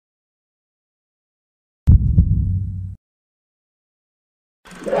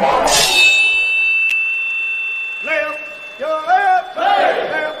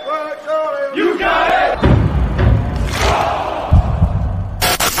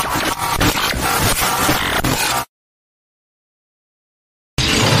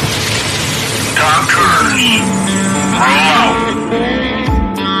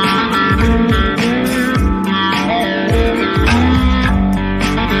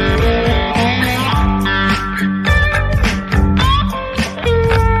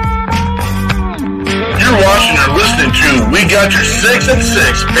we got your 6 at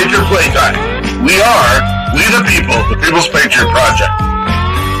 6 Patriot Playtime. We the people, the People's Patriot Project.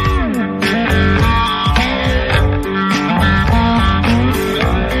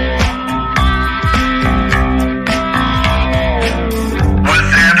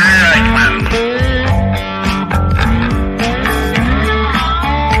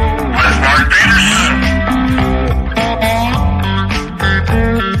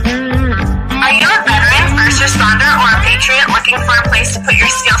 For a place to put your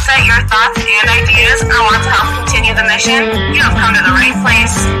skill set, your thoughts, and ideas, or want to help continue the mission, you have come to the right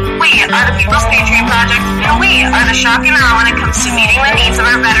place. We are the People's Patriot Project, and we are the shock and awe when it comes to meeting the needs of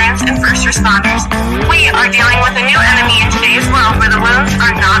our veterans and first responders. We are dealing with a new enemy in today's world where the wounds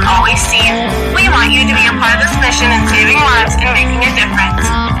are not always seen. We want you to be a part of this mission in saving lives and making a difference.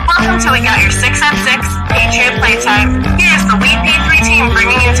 Welcome to We Got Your 6 at 6 Patriot Playtime. Here's the We P3 team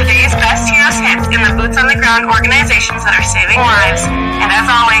bringing you today's best heroes hits in the boots on the ground organizations that are saving lives. And as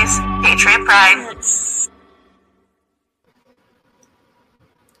always, Patriot Pride.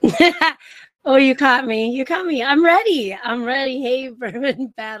 Oh, you caught me. I'm ready. Hey,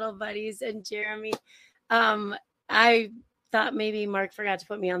 Bourbon Battle Buddies and Jeremy. I thought maybe Mark forgot to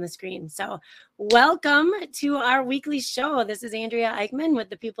put me on the screen. So welcome to our weekly show. This is Andrea Eichmann with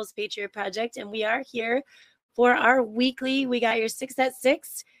the People's Patriot Project, and we are here for our weekly We Got Your 6 at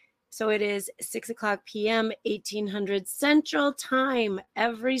 6. So it is 6 o'clock p.m., 1800 Central Time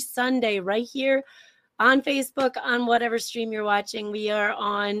every Sunday right here on Facebook, on whatever stream you're watching. We are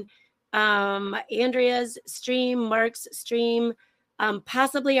on Andrea's stream, Mark's stream,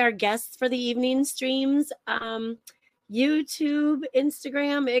 possibly our guests for the evening streams, YouTube,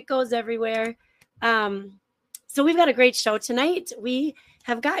 Instagram, it goes everywhere. So we've got a great show tonight. We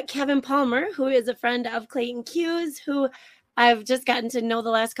have got Kevin Palmer, who is a friend of Clayton Hughes, who I've just gotten to know the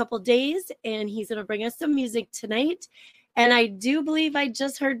last couple days, and he's going to bring us some music tonight. And I do believe I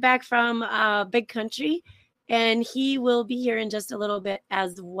just heard back from Big Country, and he will be here in just a little bit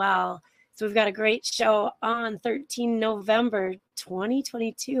as well. So we've got a great show on 13 November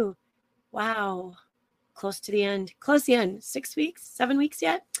 2022. Wow. Close to the end. 6 weeks, 7 weeks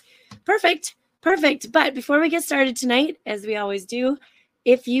yet? Perfect. But before we get started tonight, as we always do,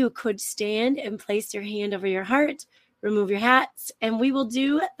 if you could stand and place your hand over your heart, remove your hats, and we will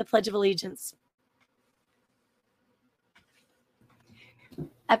do the Pledge of Allegiance.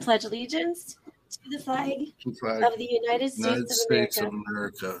 I pledge allegiance to the flag of the United States of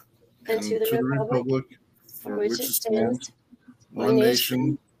America and to the republic for which it stands, one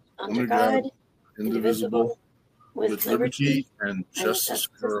nation, under God, indivisible, with liberty and justice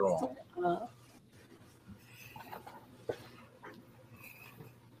for all.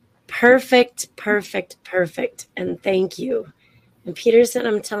 Perfect. And thank you. And Peterson,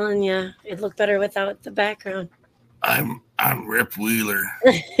 I'm telling you, it looked better without the background. I'm Rip Wheeler.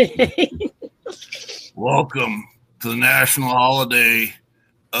 Welcome to the national holiday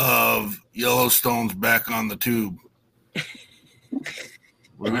of Yellowstone's back on the tube.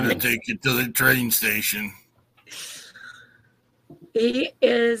 We're going to take you to the train station. He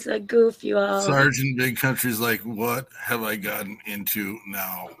is a goof, you all. Sergeant Big Country's like, what have I gotten into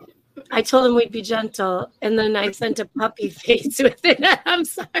now? I told him we'd be gentle, and then I sent a puppy face with it. I'm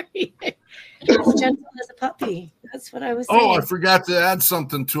sorry. It's gentle as a puppy. That's what I was saying. Oh, I forgot to add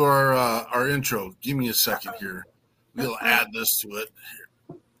something to our intro. Give me a second here. We'll add this to it.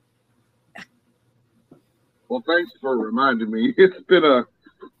 Well, thanks for reminding me. It's been a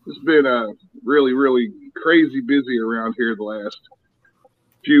really, really crazy busy around here the last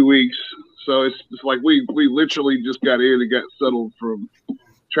few weeks. So it's like we literally just got in and got settled from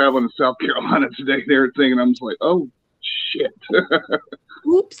traveling to South Carolina today and everything, and I'm just like, oh shit.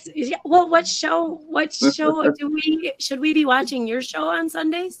 Oops. Well, what show should we be watching your show on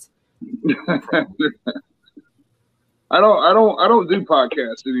Sundays? I don't do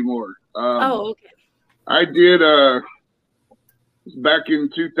podcasts anymore. Okay. I did back in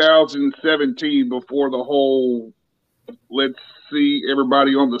 2017 before the whole let's see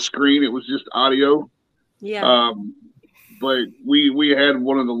everybody on the screen. It was just audio. Yeah. But we had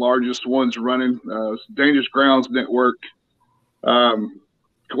one of the largest ones running, Dangerous Grounds Network. Of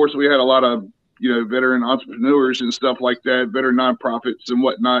course, we had a lot of veteran entrepreneurs and stuff like that, veteran nonprofits and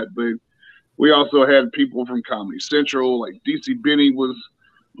whatnot. But we also had people from Comedy Central, like DC Benny was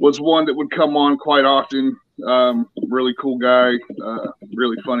one that would come on quite often. Really cool guy,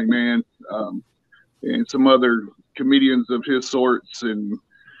 really funny man, and some other comedians of his sorts, and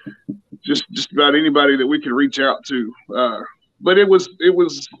just about anybody that we could reach out to. But it was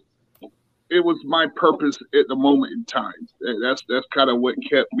my purpose at the moment in time. That's kind of what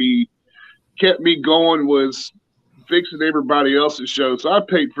kept me going, was fixing everybody else's show. So I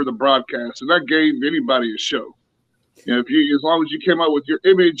paid for the broadcast, and I gave anybody a show. You know, as long as you came up with your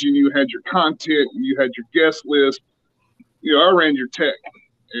image and you had your content and you had your guest list, you know, I ran your tech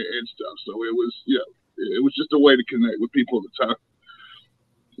and stuff. So it was, you know, it was just a way to connect with people at the time.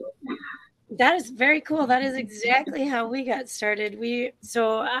 So. That is very cool. That is exactly how we got started.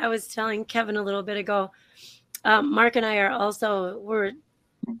 So I was telling Kevin a little bit ago, Mark and I we're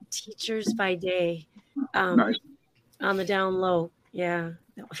teachers by day, Nice. on the down low. Yeah.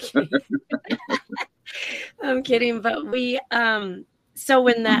 No, I'm kidding. But so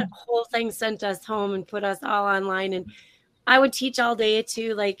when that whole thing sent us home and put us all online, and I would teach all day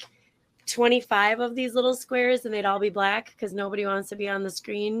to like 25 of these little squares, and they'd all be black because nobody wants to be on the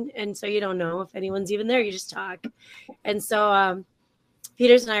screen. And so you don't know if anyone's even there. You just talk. And so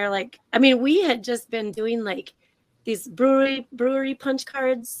Peters and I are like, I mean, we had just been doing like these brewery punch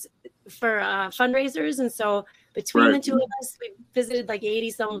cards for fundraisers. And so between the two of us, we visited like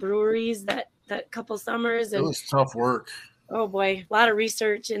 80 some breweries that couple summers. And it was tough work. Oh boy, a lot of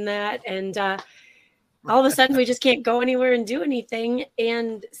research in that. And all of a sudden we just can't go anywhere and do anything.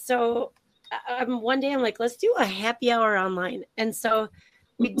 And so one day I'm like, let's do a happy hour online. And so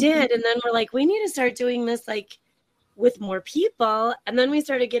we did. And then we're like, we need to start doing this like with more people. And then we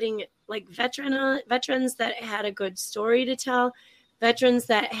started getting like veterans that had a good story to tell, veterans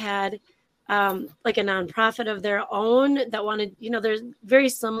that had like a nonprofit of their own that wanted, you know, they're very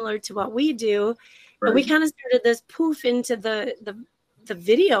similar to what we do. But we kind of started this poof into the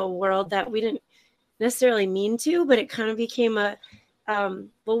video world that we didn't necessarily mean to, but it kind of became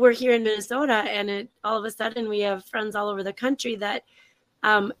well, we're here in Minnesota, and all of a sudden we have friends all over the country that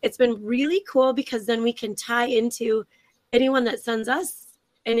it's been really cool because then we can tie into anyone that sends us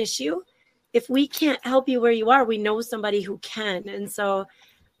an issue. If we can't help you where you are, we know somebody who can. And so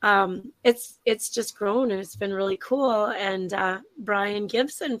it's just grown, and it's been really cool. And Brian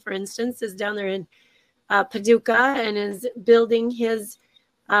Gibson, for instance, is down there in Paducah and is building his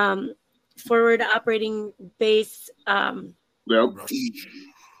forward operating base.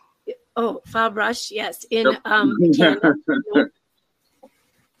 Fob Rush, yes, in Canada.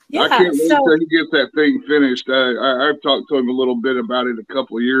 Yeah, I can't wait till he gets that thing finished. I've talked to him a little bit about it a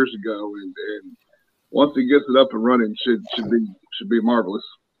couple of years ago, and once he gets it up and running, should be marvelous.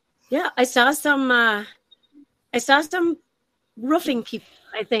 Yeah, I saw some roofing people.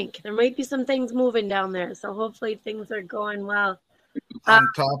 I think there might be some things moving down there, so hopefully things are going well. On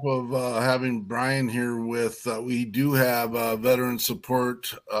top of having Brian here with, we do have veteran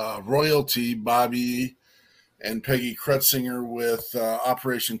support royalty, Bobby and Peggy Krutzinger with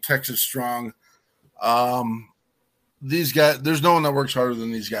Operation Texas Strong. These guys, there's no one that works harder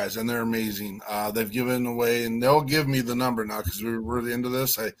than these guys, and they're amazing. They've given away, and they'll give me the number now because we're at the end of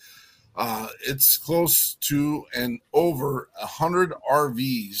this. It's close to and over 100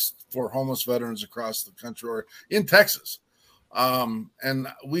 RVs for homeless veterans across the country or in Texas. And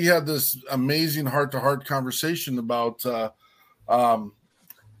we had this amazing heart-to-heart conversation about the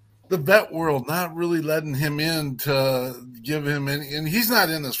vet world not really letting him in to give him any, and he's not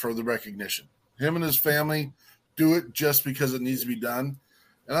in this for the recognition. Him and his family do it just because it needs to be done.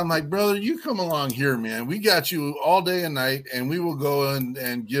 And I'm like, brother, you come along here, man. We got you all day and night, and we will go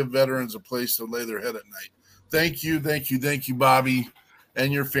and give veterans a place to lay their head at night. Thank you, Bobby,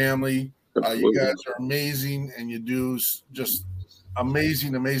 and your family. You guys are amazing, and you do just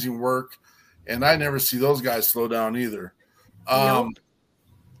amazing work. And I never see those guys slow down either. I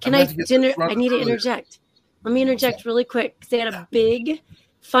need to interject. Let me interject really quick because they had a big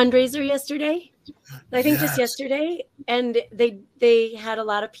fundraiser yesterday. I think just yesterday, and they had a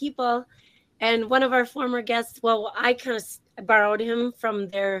lot of people. And one of our former guests, well, I kind of borrowed him from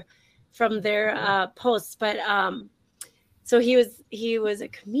their posts, but so he was a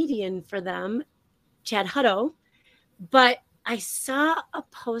comedian for them, Chad Hutto. But I saw a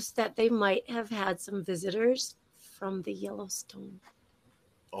post that they might have had some visitors from the Yellowstone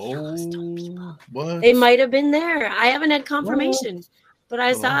people. What? They might have been there. I haven't had confirmation. But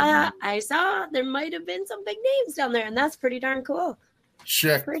I saw there might have been some big names down there, and that's pretty darn cool.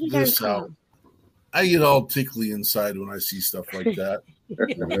 Check this out. I get all tickly inside when I see stuff like that.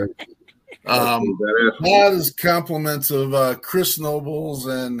 That is compliments of Chris Nobles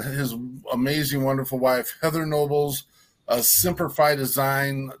and his amazing, wonderful wife, Heather Nobles. Semper Fi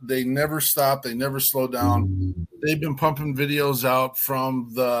Design. They never stop. They never slow down. They've been pumping videos out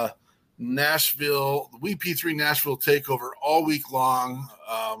from the Nashville, the WP3 Nashville takeover all week long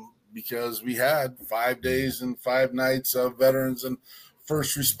because we had 5 days and 5 nights of veterans and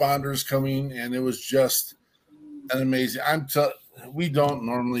first responders coming, and it was just an amazing. We don't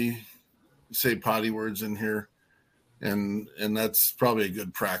normally say potty words in here, and that's probably a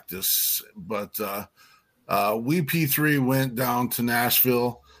good practice. But we P3 went down to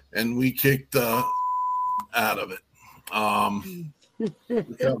Nashville, and we kicked out of it.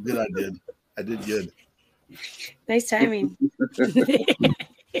 Look how good I did. I did good. Nice timing. I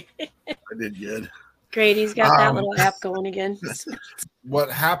did good. Great. He's got that little app going again.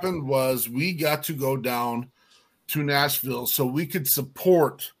 What happened was we got to go down to Nashville so we could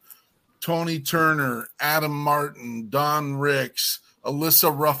support Tony Turner, Adam Martin, Don Ricks,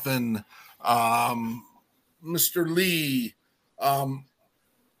 Alyssa Ruffin, Mr. Lee.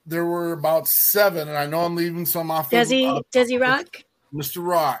 There were about 7, and I know I'm leaving some off. Desi Rock? Mr.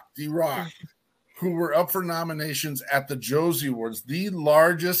 Rock, D-Rock, who were up for nominations at the Josie Awards, the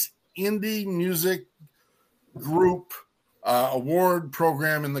largest indie music group award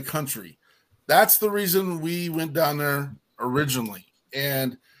program in the country. That's the reason we went down there originally.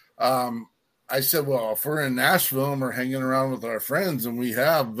 And I said, well, if we're in Nashville and we're hanging around with our friends and we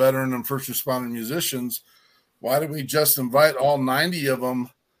have veteran and first responder musicians, why don't we just invite all 90 of them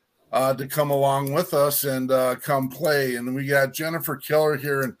to come along with us and come play? And we got Jennifer Keller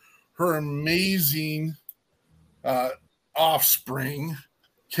here and her amazing offspring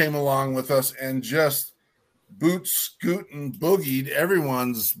came along with us and just boot, scoot, and boogied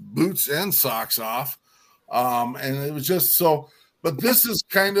everyone's boots and socks off. And it was just so, but this is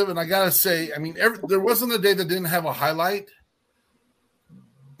kind of, and I got to say, I mean, there wasn't a day that didn't have a highlight,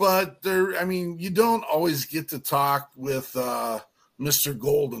 but you don't always get to talk with Mr.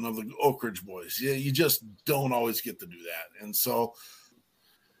 Golden of the Oak Ridge Boys. Yeah, you just don't always get to do that. And so,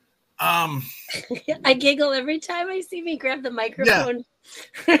 I giggle every time I see me grab the microphone.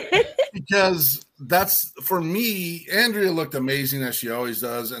 Yeah, because that's, for me, Andrea looked amazing as she always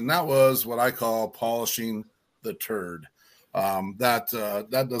does, and that was what I call polishing the turd.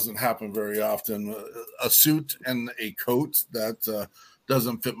 That doesn't happen very often. A suit and a coat, that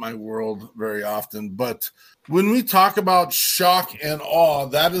doesn't fit my world very often. But when we talk about shock and awe,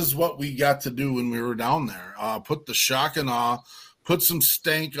 that is what we got to do when we were down there. Put the shock and awe, put some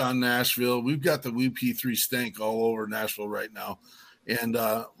stank on Nashville. We've got the WP3 stank all over Nashville right now. And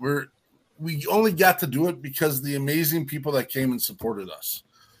we only got to do it because of the amazing people that came and supported us.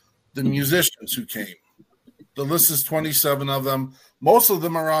 The musicians who came. The list is 27 of them. Most of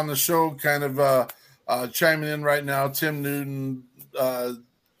them are on the show kind of chiming in right now. Tim Newton,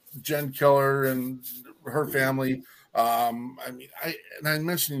 Jen Keller and her family. I'm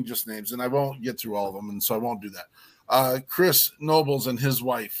mentioning just names, and I won't get through all of them, and so I won't do that. Chris Nobles and his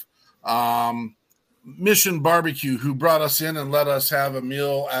wife. Mission Barbecue, who brought us in and let us have a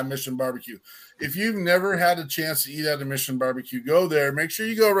meal at Mission Barbecue. If you've never had a chance to eat at a Mission Barbecue, go there. Make sure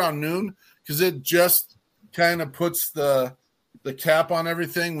you go around noon, because it just kind of puts the cap on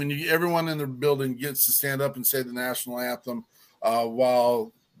everything when everyone in the building gets to stand up and say the national anthem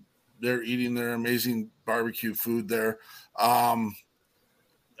while they're eating their amazing barbecue food there.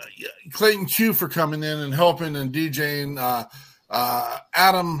 Clayton Q for coming in and helping and DJing.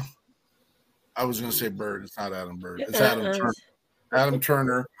 Adam, I was going to say Bird. It's not Adam Bird. It's Adam Turner. Adam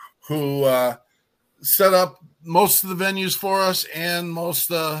Turner, who set up most of the venues for us and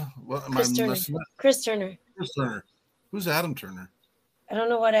most Chris Turner. Who's Adam Turner? I don't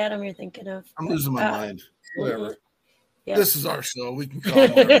know what Adam you're thinking of. I'm losing my mind. Whatever. Yeah. This is our show. We can call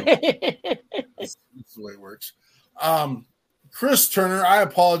it. That's the way it works. Chris Turner, I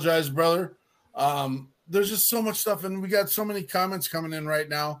apologize, brother. There's just so much stuff, and we got so many comments coming in right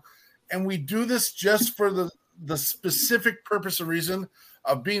now. And we do this just for the specific purpose and reason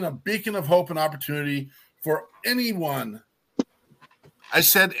of being a beacon of hope and opportunity for anyone. I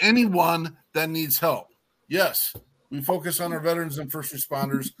said anyone that needs help. Yes, we focus on our veterans and first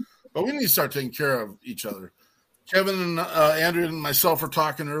responders, but we need to start taking care of each other. Kevin and Andrew and myself were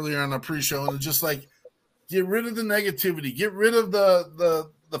talking earlier on the pre-show, and it's just like, get rid of the negativity, get rid of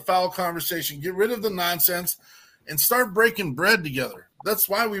the foul conversation, get rid of the nonsense, and start breaking bread together. That's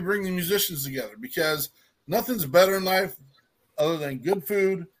why we bring the musicians together, because nothing's better in life other than good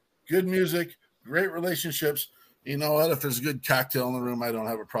food, good music, great relationships. You know what? If there's a good cocktail in the room, I don't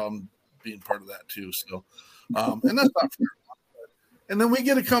have a problem being part of that too. So, and that's not fair. And then we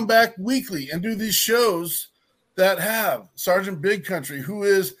get to come back weekly and do these shows that have Sergeant Big Country, who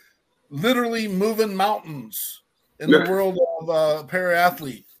is literally moving mountains in the world of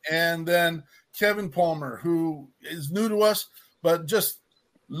para-athlete. And then Kevin Palmer, who is new to us, but just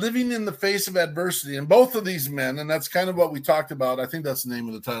living in the face of adversity. And both of these men, and that's kind of what we talked about. I think that's the name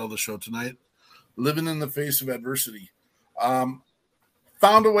of the title of the show tonight, Living in the Face of Adversity.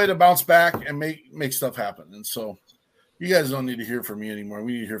 Found a way to bounce back and make stuff happen. And so you guys don't need to hear from me anymore.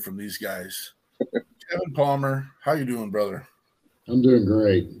 We need to hear from these guys. Kevin Palmer, how you doing, brother? I'm doing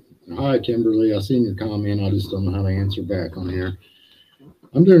great. Hi, Kimberly. I seen your comment. I just don't know how to answer back on here.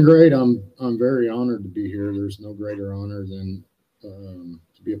 I'm doing great. I'm very honored to be here. There's no greater honor than to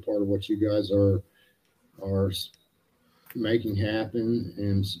be a part of what you guys are making happen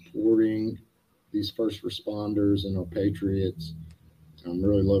and supporting these first responders and our patriots. I'm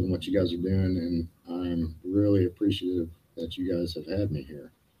really loving what you guys are doing, and I'm really appreciative that you guys have had me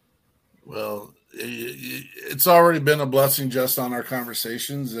here. Well, it's already been a blessing just on our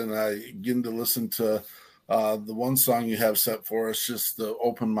conversations, and I begin to listen to the one song you have set for us just to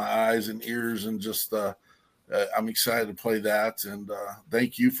open my eyes and ears, and just I'm excited to play that. And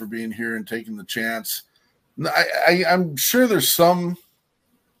thank you for being here and taking the chance. I'm sure there's some.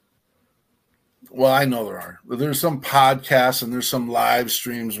 Well, I know there are. There's some podcasts and there's some live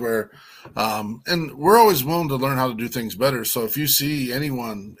streams where, and we're always willing to learn how to do things better. So if you see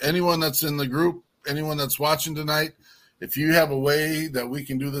anyone that's in the group, anyone that's watching tonight, if you have a way that we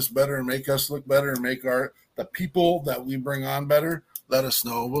can do this better and make us look better and make the people that we bring on better, let us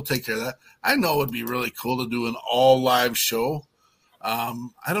know. We'll take care of that. I know it would be really cool to do an all live show. I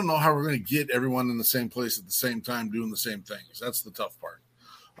don't know how we're going to get everyone in the same place at the same time doing the same things. That's the tough part.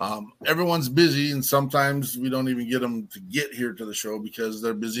 Everyone's busy, and sometimes we don't even get them to get here to the show because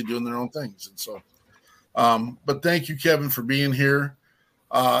they're busy doing their own things. And so, but thank you, Kevin, for being here.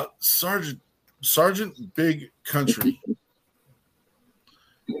 Sergeant Big Country.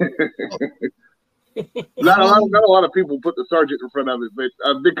 Not a lot of people put the sergeant in front of it, but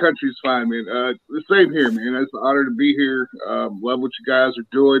Big Country's fine, man. The same here, man. It's an honor to be here. Love what you guys are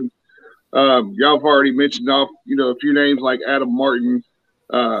doing. Y'all have already mentioned off, a few names like Adam Martin.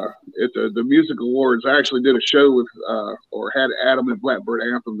 At the music awards, I actually did a show with, or had Adam and Blackbird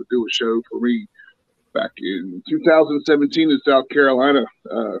Anthem to do a show for me back in 2017 in South Carolina.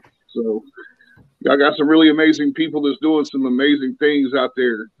 So y'all got some really amazing people that's doing some amazing things out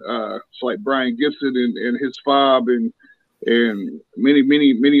there. It's like Brian Gibson and his fob and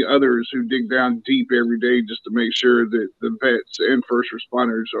many others who dig down deep every day just to make sure that the vets and first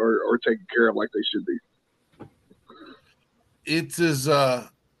responders are taken care of like they should be. It's a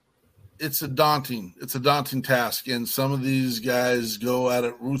daunting task, and some of these guys go at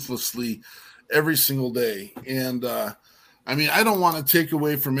it ruthlessly every single day. And I don't want to take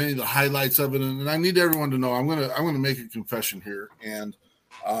away from any of the highlights of it, and I need everyone to know I'm gonna make a confession here, and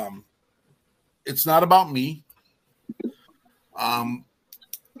it's not about me.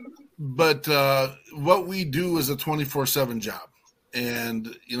 But what we do is a 24/7 job,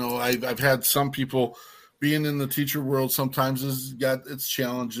 and I've had some people. Being in the teacher world sometimes has got its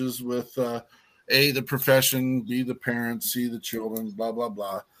challenges with A, the profession, B, the parents, C, the children, blah, blah,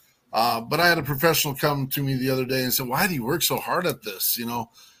 blah. But I had a professional come to me the other day and said, why do you work so hard at this?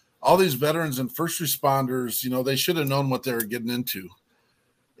 All these veterans and first responders, they should have known what they were getting into.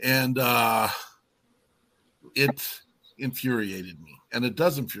 And it infuriated me, and it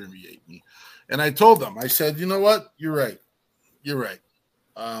does infuriate me. And I told them, I said, you know what? You're right.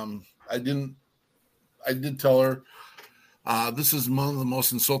 I did tell her, this is one of the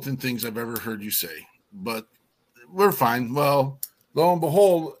most insulting things I've ever heard you say, but we're fine. Well, lo and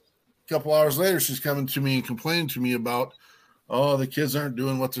behold, a couple hours later, she's coming to me and complaining to me about, the kids aren't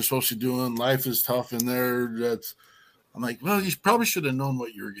doing what they're supposed to be doing. Life is tough in there. I'm like, well, you probably should have known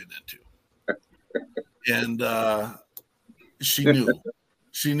what you were getting into. And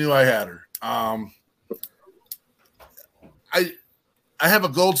she knew I had her. I have a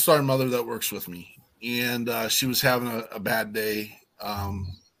Gold Star mother that works with me. And she was having a bad day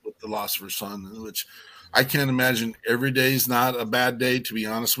with the loss of her son, which I can't imagine every day is not a bad day, to be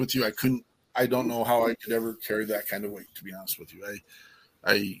honest with you. I don't know how I could ever carry that kind of weight, to be honest with you.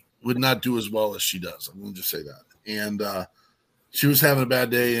 I would not do as well as she does. I'm going to just say that. And she was having a bad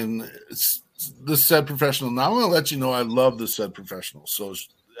day, and it's this said professional. Now I'm going to let you know I love this said professional. So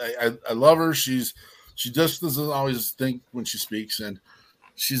I love her. She just doesn't always think when she speaks, and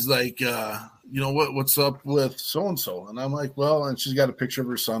she's like, what's up with so-and-so? And I'm like, well, and she's got a picture of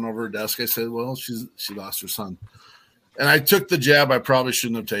her son over her desk. I said, well, she lost her son. And I took the jab I probably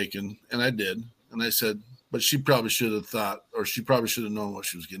shouldn't have taken, and I did. And I said, but she probably should have thought, or she probably should have known what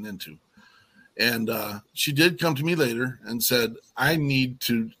she was getting into. And she did come to me later and said, I need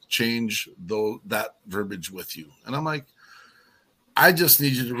to change that verbiage with you. And I'm like, I just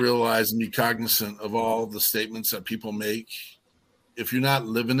need you to realize and be cognizant of all the statements that people make. If you're not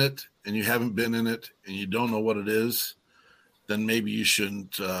living it and you haven't been in it and you don't know what it is, then maybe you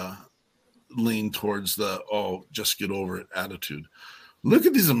shouldn't lean towards the, just get over it attitude. Look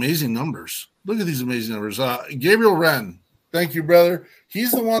at these amazing numbers. Gabriel Wren, Thank you, brother.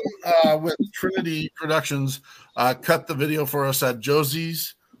 He's the one with Trinity Productions cut the video for us at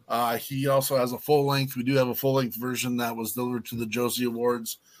Josie's. He also has a full length. We do have a full length version that was delivered to the Josie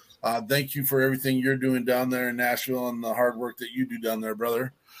Awards. Thank you for everything you're doing down there in Nashville and the hard work that you do down there,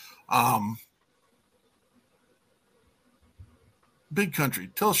 brother. Big Country,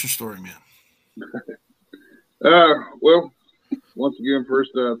 tell us your story, man. Well, once again,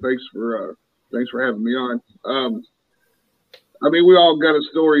 first, thanks for having me on. I mean, we all got a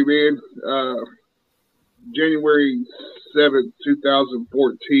story, man. January 7th,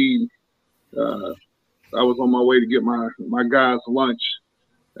 2014, I was on my way to get my guys lunch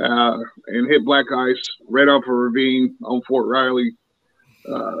and hit black ice right off a ravine on Fort Riley.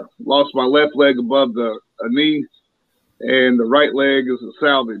 Lost my left leg above a knee, and the right leg is a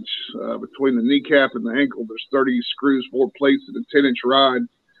salvage. Between the kneecap and the ankle, there's 30 screws, 4 plates, and a 10-inch rod.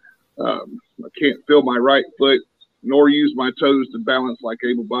 I can't feel my right foot nor use my toes to balance like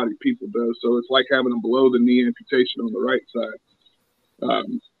able-bodied people do. So it's like having a below-the-knee amputation on the right side.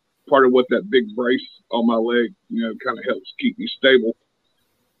 Part of what that big brace on my leg, kind of helps keep me stable.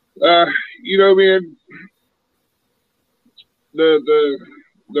 Man, the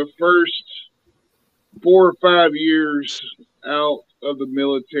first 4 or 5 years out of the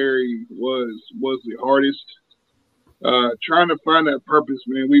military was the hardest. Trying to find that purpose,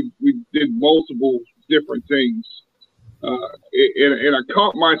 man. We did multiple different things. And I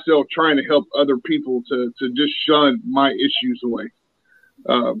caught myself trying to help other people to just shun my issues away.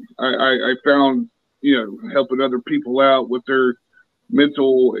 I found, helping other people out with their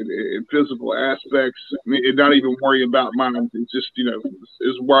mental and physical aspects, and not even worry about mine. It's just,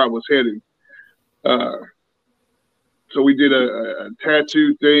 is where I was headed. So we did a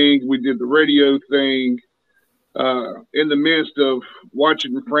tattoo thing. We did the radio thing. In the midst of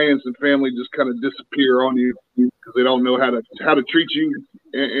watching friends and family just kind of disappear on you because they don't know how to treat you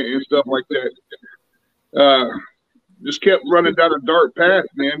and stuff like that. Just kept running down a dark path,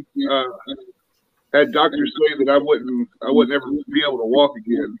 man. Had doctors say that I wouldn't ever be able to walk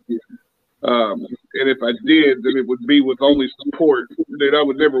again. And if I did, then it would be with only support. That I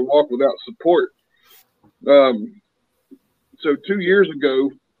would never walk without support. So 2 years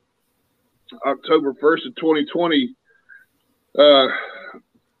ago, October 1st of 2020, my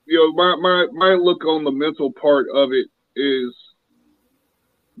look on the mental part of it is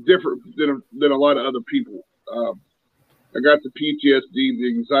different than a lot of other people. I got the PTSD, the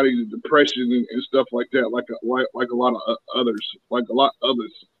anxiety, the depression, and stuff like that, like a lot of others, like a lot of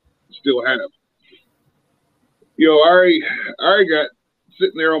others still have. I already got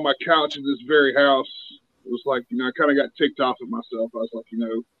sitting there on my couch in this very house. It was like, I kind of got ticked off at myself. I was like,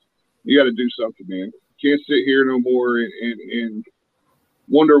 you got to do something, man. Can't sit here no more and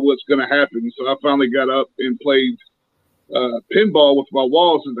wonder what's going to happen. So I finally got up and played pinball with my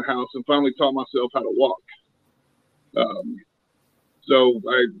walls in the house and finally taught myself how to walk. So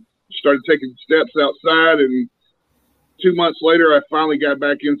I started taking steps outside, and 2 months later, I finally got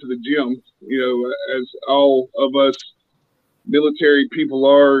back into the gym, as all of us military people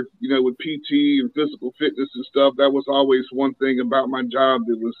are, with PT and physical fitness and stuff. That was always one thing about my job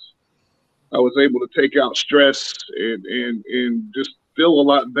that was, I was able to take out stress and just feel a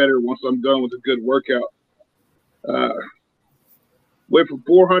lot better once I'm done with a good workout. Went from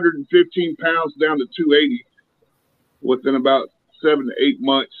 415 pounds down to 280 within about 7 to 8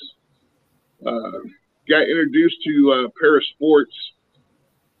 months. Got introduced to parasports,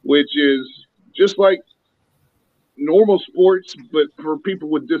 which is just like normal sports, but for people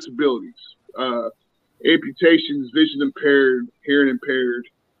with disabilities, amputations, vision impaired, hearing impaired.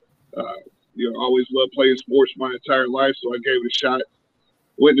 Always loved playing sports my entire life, so I gave it a shot.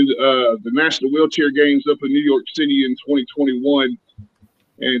 Went to the National Wheelchair Games up in New York City in 2021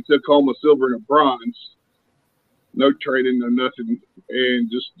 and took home a silver and a bronze. No training, no nothing,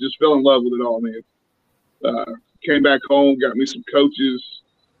 and just fell in love with it all, man. Came back home, got me some coaches,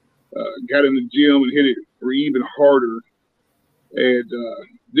 got in the gym and hit it even harder. And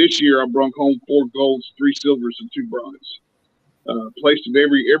this year I brought home 4 golds, 3 silvers, and 2 bronze. Placed in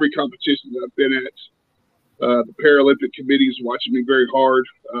every competition that I've been at. The Paralympic committee is watching me very hard.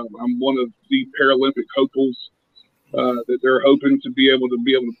 I'm one of the Paralympic hopefuls that they're hoping to be able to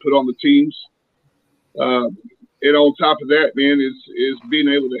put on the teams. And on top of that, man, is being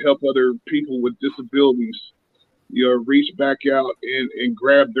able to help other people with disabilities, reach back out and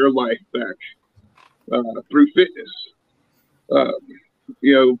grab their life back through fitness.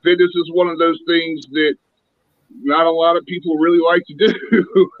 Fitness is one of those things that not a lot of people really like to do,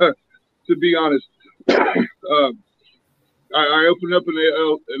 to be honest. I opened up an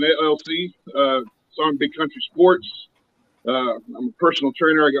LLC, Big Country Sports. I'm a personal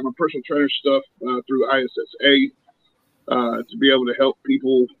trainer. I got my personal trainer stuff through the ISSA to be able to help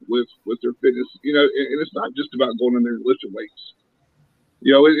people with their fitness. You know, and it's not just about going in there and lifting weights.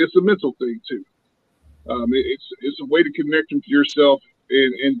 You know, it's a mental thing too. It's a way to connect with yourself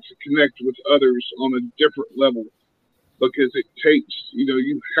and to connect with others on a different level, because it takes, you know,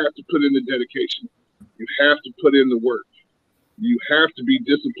 you have to put in the dedication. You have to put in the work. You have to be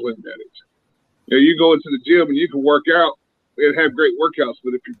disciplined at it. You know, you go into the gym and you can work out and have great workouts,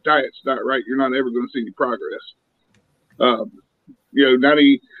 but if your diet's not right, you're not ever going to see any progress. You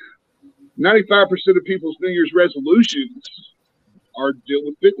know, 95% of people's New Year's resolutions are deal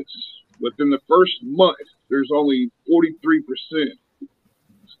with fitness. Within the first month, there's only 43%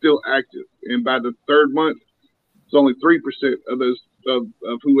 still active, and by the third month, it's only 3% of those of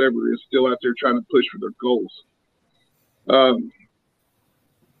whoever is still out there trying to push for their goals.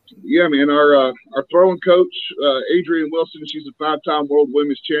 Yeah, man, our throwing coach, Adrienne Wilson, she's a 5-time world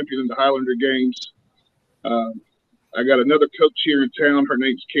women's champion in the Highlander Games. I got another coach here in town. Her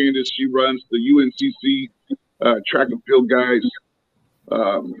name's Candace. She runs the UNCC track and field guys.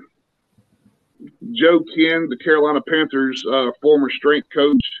 Joe Ken, the Carolina Panthers former strength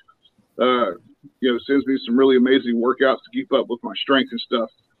coach, you know, sends me some really amazing workouts to keep up with my strength and stuff.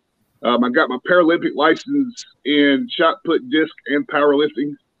 I got my Paralympic license in shot put, disc, and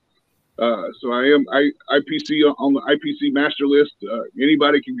powerlifting. So I am IPC on the IPC master list.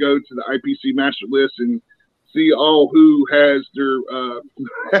 Anybody can go to the IPC master list and see all who has their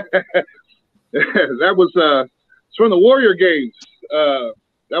that was it's from the Warrior Games.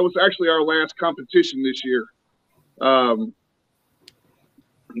 That was actually our last competition this year.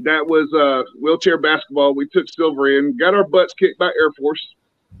 That was wheelchair basketball. We took silver in, got our butts kicked by Air Force,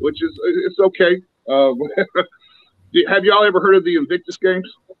 which is it's okay. Have y'all ever heard of the Invictus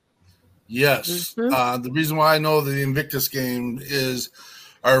Games? Yes. Mm-hmm. The reason why I know the Invictus Game is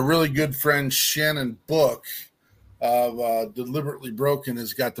our really good friend Shannon Book of Deliberately Broken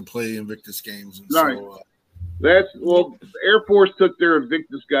has got to play Invictus Games. And nice. So, Air Force took their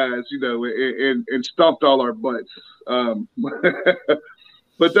Invictus guys, you know, and stomped all our butts. But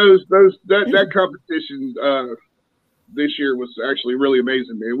that competition this year was actually really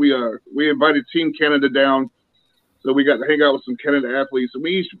amazing, man. We invited Team Canada down, so we got to hang out with some Canada athletes, and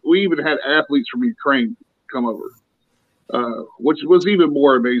we even had athletes from Ukraine come over, which was even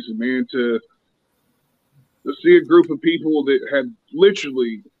more amazing, man. To see a group of people that had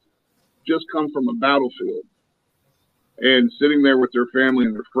literally just come from a battlefield and sitting there with their family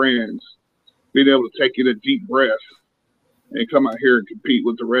and their friends, being able to take in a deep breath and come out here and compete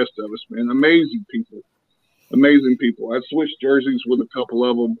with the rest of us, man. Amazing people. I switched jerseys with a couple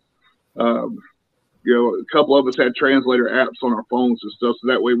of them. You know, a couple of us had translator apps on our phones and stuff, so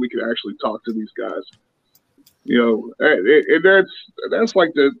that way we could actually talk to these guys. You know, and that's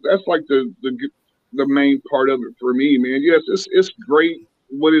like the main part of it for me, man. Yes, it's great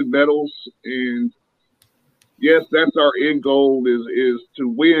winning medals, and yes, that's our end goal is to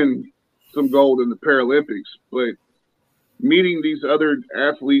win some gold in the Paralympics. But meeting these other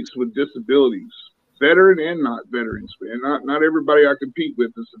athletes with disabilities, veteran and not veterans, man. Not everybody I compete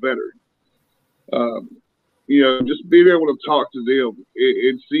with is a veteran. You know, just being able to talk to them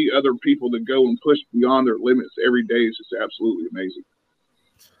and see other people that go and push beyond their limits every day is just absolutely amazing.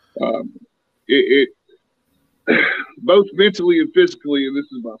 It both mentally and physically, and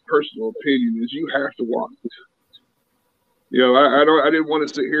this is my personal opinion, is you have to want it. You know, I didn't want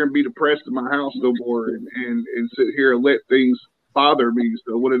to sit here and be depressed in my house no more and sit here and let things bother me.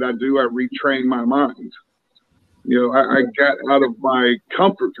 So what did I do? I retrained my mind. You know, I got out of my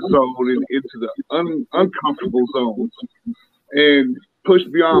comfort zone and into the uncomfortable zones and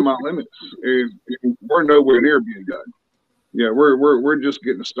pushed beyond my limits. And we're nowhere near being done. Yeah, we're just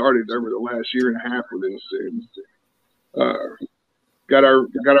getting started over the last year and a half with this, and got our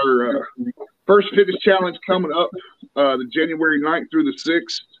first fitness challenge coming up the January 9th through the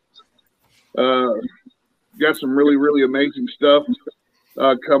 6th. Got some really amazing stuff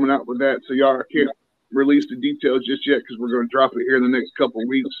coming out with that. So y'all, I can't release the details just yet because we're going to drop it here in the next couple of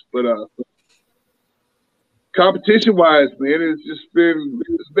weeks. But competition-wise, man, it's been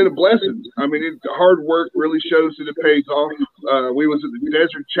a blessing. I mean, the hard work really shows that it pays off. We was at the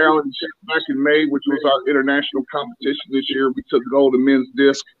Desert Challenge back in May, which was our international competition this year. We took gold in men's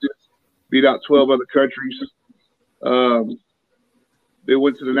disc, beat out 12 other countries. They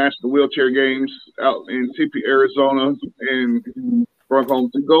went to the National Wheelchair Games out in Tempe, Arizona, and brought home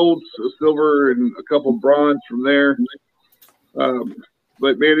 2 golds, a silver, and a couple bronze from there.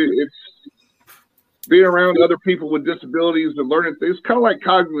 But man, it's being around other people with disabilities and learning things, kind of like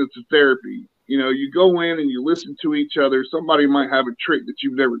cognitive therapy. You know, you go in and you listen to each other. Somebody might have a trick that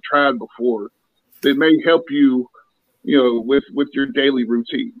you've never tried before that may help you, you know, with your daily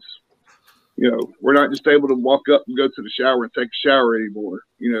routines. You know, we're not just able to walk up and go to the shower and take a shower anymore.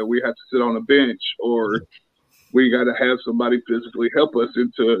 You know, we have to sit on a bench, or we got to have somebody physically help us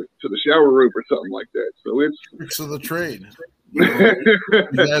into the shower room or something like that. So it's tricks of the trade. You know,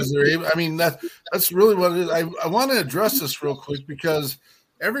 you guys are able, I mean, that's really what it is. I want to address this real quick because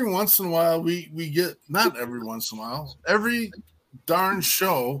every once in a while we get, not every once in a while, every darn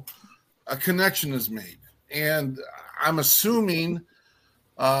show a connection is made. And I'm assuming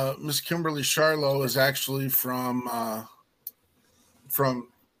Miss Kimberly Charlo is actually from our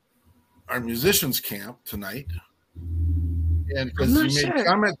musicians camp tonight. And because you made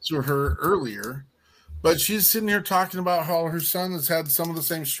comments to her earlier, but she's sitting here talking about how her son has had some of the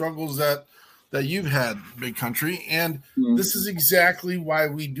same struggles that you've had, Big Country. And this is exactly why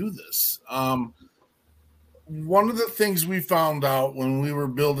we do this. One of the things we found out when we were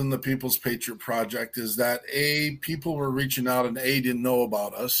building the People's Patriot Project is that A, people were reaching out and A, didn't know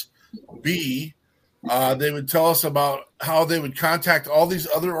about us. B, they would tell us about how they would contact all these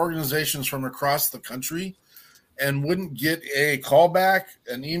other organizations from across the country and wouldn't get a call back,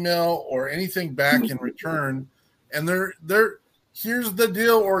 an email, or anything back in return. And they're here's the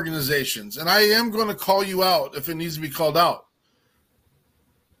deal, organizations, and I am going to call you out if it needs to be called out.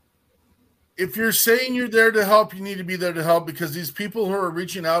 If you're saying you're there to help, you need to be there to help, because these people who are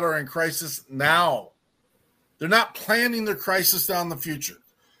reaching out are in crisis now. They're not planning their crisis down the future.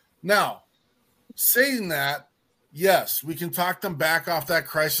 Now, saying that, yes, we can talk them back off that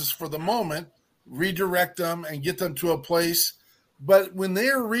crisis for the moment, redirect them and get them to a place. But when they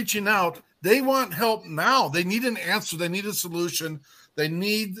are reaching out, they want help now. They need an answer. They need a solution. They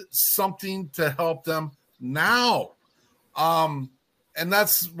need something to help them now. And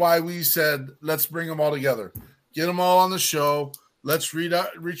that's why we said, let's bring them all together. Get them all on the show. Let's reach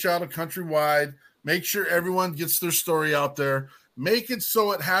out countrywide. Make sure everyone gets their story out there. Make it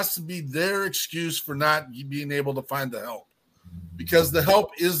so it has to be their excuse for not being able to find the help, because the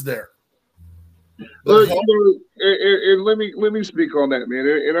help is there. Look, and let me speak on that, man.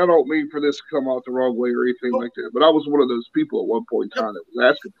 And I don't mean for this to come out the wrong way or anything like that, but I was one of those people at one point in time that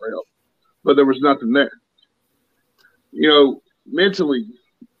was asking for help, but there was nothing there. You know, mentally,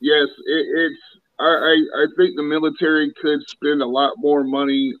 yes, I think the military could spend a lot more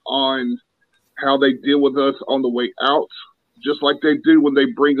money on how they deal with us on the way out, just like they do when they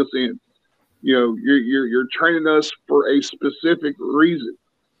bring us in. You know, you're training us for a specific reason.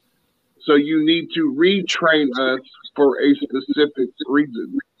 So you need to retrain us for a specific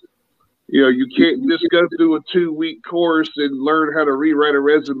reason. You know, you can't just go through a 2-week course and learn how to rewrite a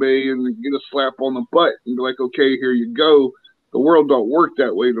resume and get a slap on the butt and be like, okay, here you go. The world don't work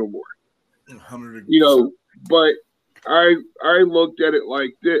that way no more. 100%. You know, but I looked at it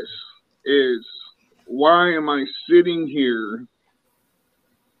like this is, why am I sitting here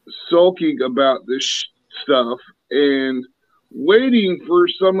sulking about this stuff and waiting for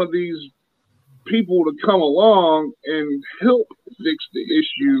some of these people to come along and help fix the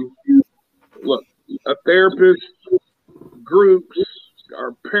issue? Look, a therapist, groups,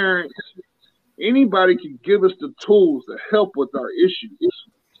 our parents, anybody can give us the tools to help with our issues,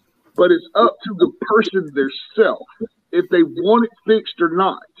 but it's up to the person themselves if they want it fixed or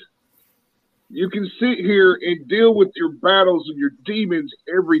not. You can sit here and deal with your battles and your demons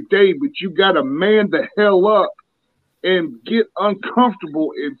every day, but you got to man the hell up and get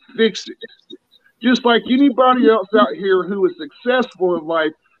uncomfortable and fix it. Just like anybody else out here who is successful in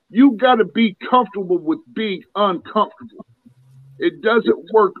life, you got to be comfortable with being uncomfortable. It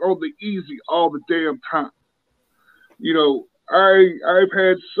doesn't work on the easy all the damn time. You know, I've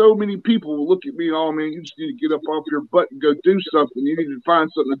had so many people look at me, oh man, you just need to get up off your butt and go do something. You need to find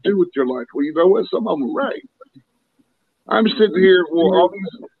something to do with your life. Well, you know what? Some of them are right. I'm sitting here, well, all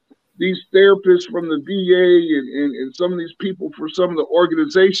these therapists from the VA and some of these people for some of the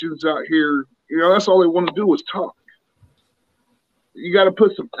organizations out here, you know, that's all they want to do is talk. You got to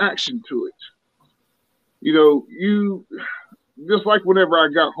put some action to it. You know, you just like whenever I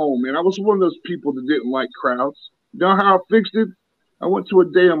got home, man, I was one of those people that didn't like crowds. You know how I fixed it? I went to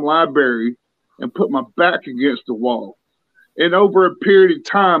a damn library and put my back against the wall. And over a period of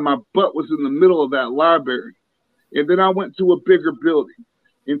time, my butt was in the middle of that library. And then I went to a bigger building,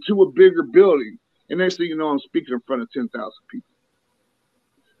 and next thing you know, I'm speaking in front of 10,000 people.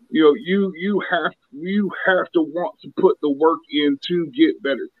 You know, you have to want to put the work in to get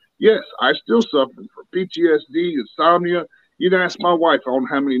better. Yes, I still suffer from PTSD, insomnia. You can ask my wife on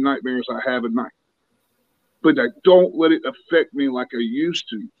how many nightmares I have at night. But I don't let it affect me like I used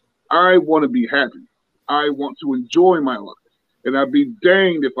to. I want to be happy. I want to enjoy my life. And I'd be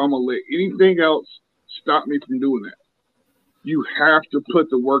danged if I'm going to let anything else stop me from doing that. You have to put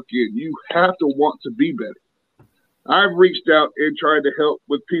the work in. You have to want to be better. I've reached out and tried to help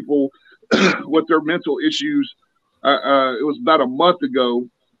with people with their mental issues. It was about a month ago,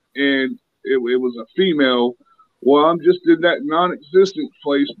 and it was a female. Well, I'm just in that non-existent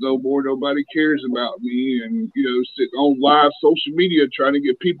place no more. Nobody cares about me, and sitting on live social media trying to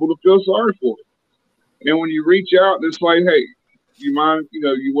get people to feel sorry for me. And when you reach out, it's like, hey, you mind?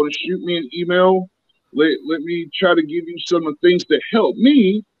 You want to shoot me an email? Let me try to give you some of the things that help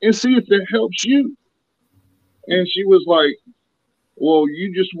me, and see if it helps you. And she was like, well,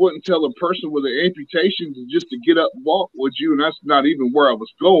 you just wouldn't tell a person with an amputation just to get up and walk, would you? And that's not even where I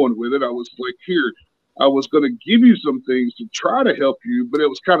was going with it. I was like, here, I was going to give you some things to try to help you, but it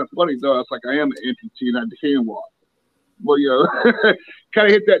was kind of funny, though. I was like, I am an amputee and I can walk. Well, kind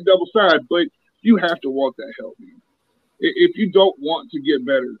of hit that double side, but you have to want that help. If you don't want to get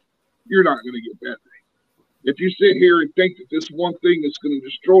better, you're not going to get better. If you sit here and think that this one thing is going to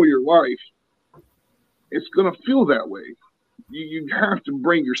destroy your life, it's going to feel that way. You have to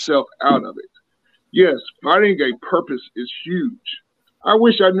bring yourself out of it. Yes, finding a purpose is huge. I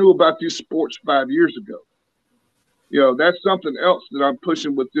wish I knew about these sports 5 years ago. That's something else that I'm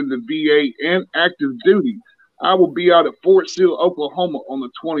pushing within the VA and active duty. I will be out at Fort Sill, Oklahoma on the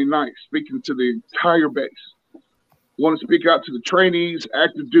 29th, speaking to the entire base. Want to speak out to the trainees,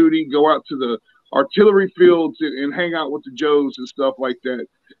 active duty, go out to the artillery fields and hang out with the Joes and stuff like that.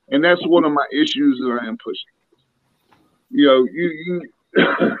 And that's one of my issues that I am pushing. You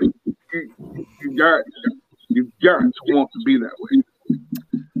got to want to be that way.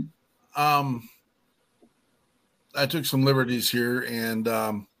 I took some liberties here, and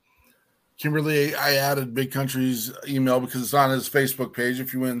Kimberly, I added Big Country's email because it's on his Facebook page.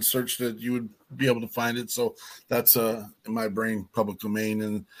 If you went and searched it, you would be able to find it. So that's in my brain, public domain,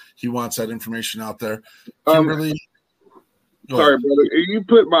 and he wants that information out there. Kimberly. Sorry, brother. You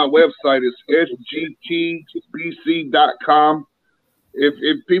put my website, it's sgtbc.com.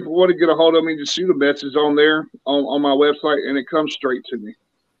 If people want to get a hold of me, just shoot a message on there on my website, and it comes straight to me.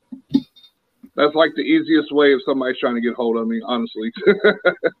 That's like the easiest way if somebody's trying to get a hold of me, honestly.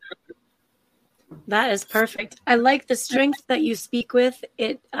 That is perfect. I like the strength that you speak with.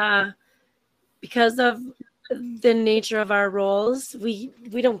 It because of the nature of our roles, we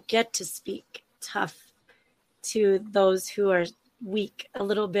don't get to speak tough to those who are weak a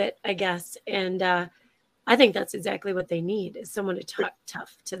little bit, I guess. And I think that's exactly what they need, is someone to talk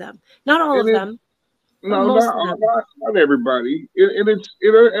tough to them. Not all of them. No, not everybody. And I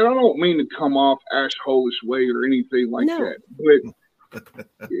don't mean to come off asshole-ish way or anything like that. But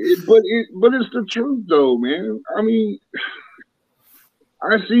it's the truth, though, man. I mean,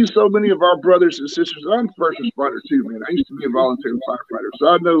 I see so many of our brothers and sisters. I'm a first responder too, man. I used to be a volunteer firefighter, so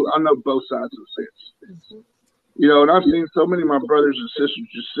I know both sides of the fence. Mm-hmm. And I've seen so many of my brothers and sisters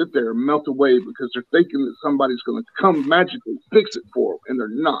just sit there and melt away because they're thinking that somebody's going to come magically fix it for them, and they're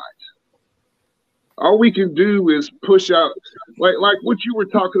not. All we can do is push out, like what you were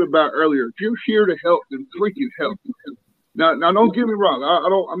talking about earlier. If you're here to help, then freaking help. Now, don't get me wrong.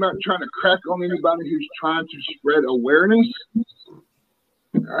 I'm not trying to crack on anybody who's trying to spread awareness.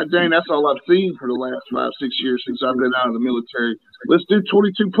 Dang, that's all I've seen for the last 5-6 years since I've been out of the military. Let's do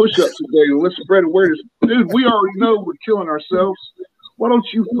 22 push-ups today and let's spread awareness. Dude, we already know we're killing ourselves. Why don't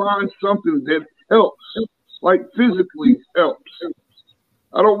you find something that helps, like physically helps?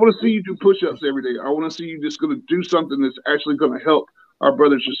 I don't want to see you do push-ups every day. I want to see you just going to do something that's actually going to help our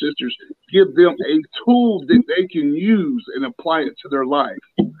brothers and sisters. Give them a tool that they can use and apply it to their life.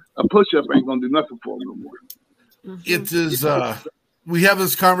 A push-up ain't going to do nothing for them no more. It is we have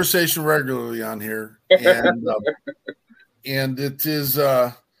this conversation regularly on here, and and it is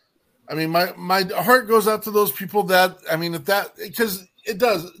I mean, my heart goes out to those people that, I mean, because it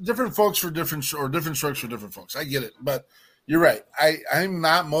does, different folks for different strokes for different folks. I get it, but you're right. I'm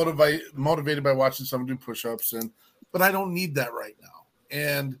not motivated by watching someone do push-ups, but I don't need that right now.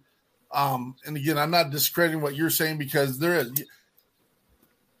 And again, I'm not discrediting what you're saying, because there is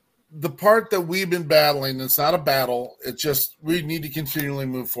the part that we've been battling. It's not a battle. It's just, we need to continually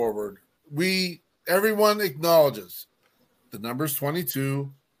move forward. Everyone acknowledges the number's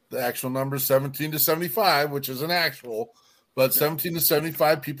 22, the actual number is 17 to 75, which is an actual, but 17 to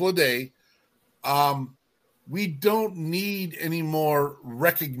 75 people a day. We don't need any more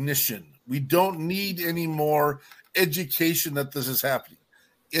recognition. We don't need any more education that this is happening.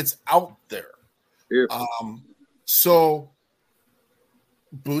 It's out there. Yeah. So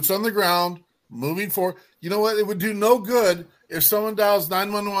boots on the ground, moving forward. You know what? It would do no good if someone dials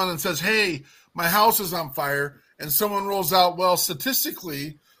 911 and says, hey, my house is on fire, and someone rolls out, well,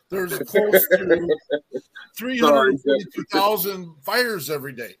 statistically, there's close to 342,000 fires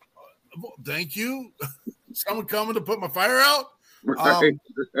every day. Well, thank you. Someone coming to put my fire out? Right.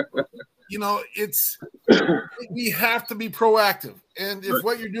 We have to be proactive. And if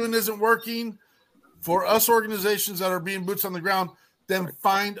what you're doing isn't working, for us organizations that are being boots on the ground, then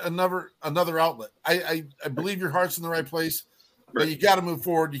find another outlet. I believe your heart's in the right place, but you got to move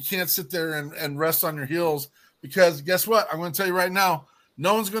forward. You can't sit there and rest on your heels, because guess what? I'm going to tell you right now,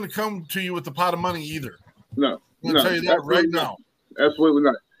 no one's going to come to you with a pot of money either. No. I'm going to tell you that right now. Absolutely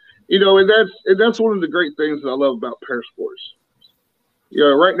not. And that's one of the great things that I love about parasports.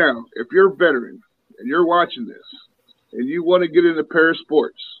 Right now, if you're a veteran and you're watching this and you want to get into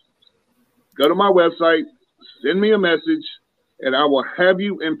parasports, go to my website, send me a message, and I will have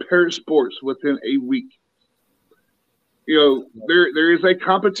you in parasports within a week. There is a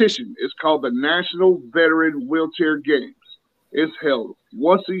competition. It's called the National Veteran Wheelchair Games. It's held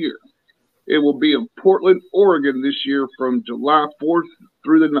once a year. It will be in Portland, Oregon this year from July 4th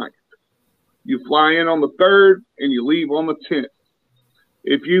through the 9th. You fly in on the 3rd and you leave on the 10th.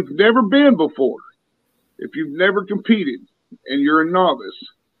 If you've never been before, if you've never competed and you're a novice,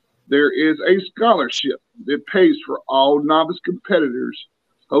 there is a scholarship that pays for all novice competitors,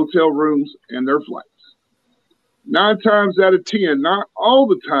 hotel rooms, and their flights. 9 times out of 10, not all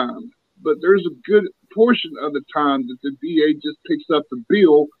the time, but there's a good portion of the time that the VA just picks up the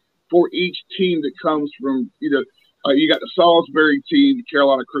bill for each team that comes from, you got the Salisbury team, the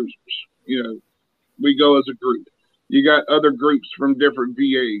Carolina Cruisers. We go as a group. You got other groups from different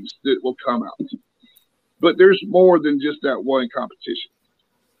VAs that will come out. But there's more than just that one competition.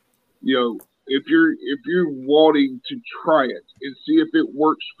 If you're wanting to try it and see if it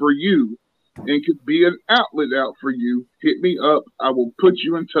works for you and could be an outlet out for you, hit me up. I will put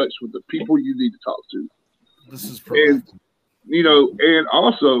you in touch with the people you need to talk to. This is perfect. And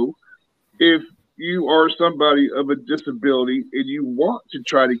also, if you are somebody of a disability and you want to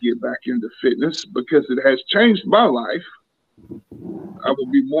try to get back into fitness because it has changed my life, I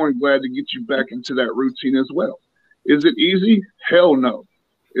will be more than glad to get you back into that routine as well. Is it easy? Hell no.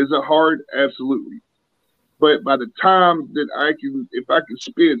 Is it hard? Absolutely. But by the time that if I can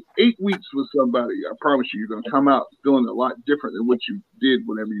spend 8 weeks with somebody, I promise you're going to come out feeling a lot different than what you did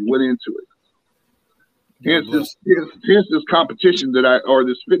whenever you went into it. Hence this competition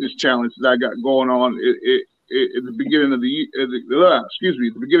this fitness challenge that I got going on at the beginning of the year. At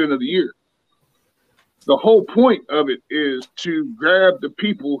the beginning of the year. The whole point of it is to grab the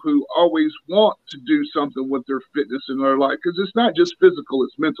people who always want to do something with their fitness in their life, because it's not just physical;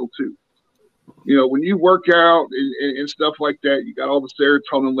 it's mental too. When you work out and stuff like that, you got all the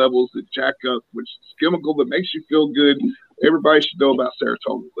serotonin levels that jack up, which is a chemical that makes you feel good. Everybody should know about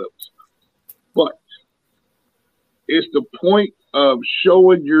serotonin levels, but it's the point of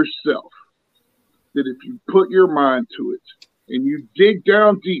showing yourself that if you put your mind to it and you dig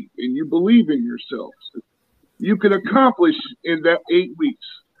down deep and you believe in yourself, you can accomplish in that 8 weeks.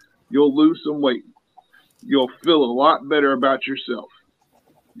 You'll lose some weight. You'll feel a lot better about yourself.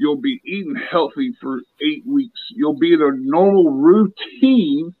 You'll be eating healthy for 8 weeks. You'll be in a normal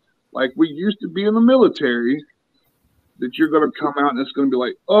routine like we used to be in the military, that you're going to come out and it's going to be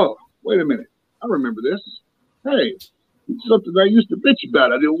like, oh, wait a minute. I remember this. Hey, it's something I used to bitch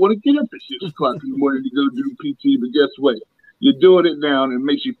about. I didn't want to get up at 6 o'clock in the morning to go do PT, but guess what? You're doing it now and it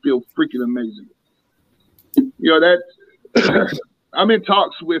makes you feel freaking amazing. I'm in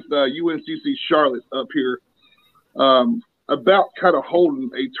talks with UNCC Charlotte up here about kind of holding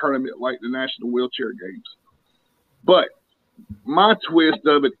a tournament like the National Wheelchair Games. But my twist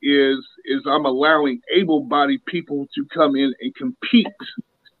of it is I'm allowing able-bodied people to come in and compete,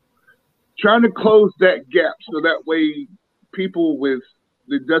 trying to close that gap so that way people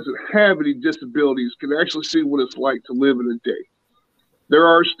that doesn't have any disabilities can actually see what it's like to live in a day. There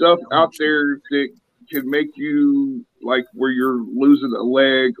are stuff out there that can make you like where you're losing a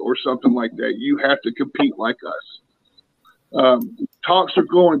leg or something like that. You have to compete like us. Talks are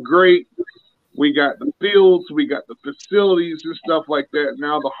going great. We got the fields, we got the facilities and stuff like that.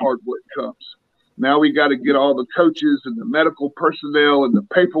 Now the hard work comes. Now we got to get all the coaches and the medical personnel and the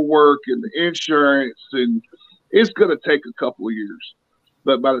paperwork and the insurance, and it's going to take a couple of years.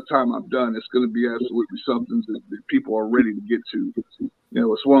 But by the time I'm done, it's going to be absolutely something that people are ready to get to.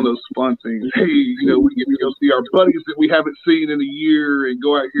 It's one of those fun things. Hey, we get to go see our buddies that we haven't seen in a year and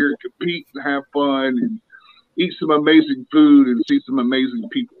go out here and compete and have fun and eat some amazing food and see some amazing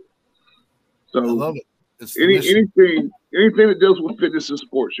people. So I love it. It's anything that deals with fitness and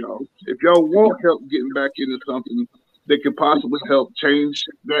sports, y'all. If y'all want help getting back into something, that could possibly help change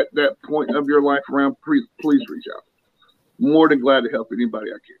that point of your life around, please reach out. More than glad to help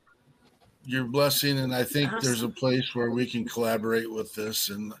anybody I can. Your blessing, and I think there's a place where we can collaborate with this.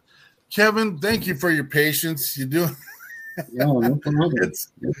 And Kevin, thank you for your patience. You do. No problem.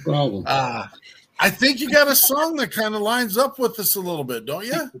 No problem. I think you got a song that kind of lines up with this a little bit, don't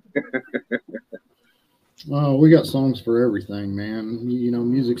you? Well, we got songs for everything, man. You know,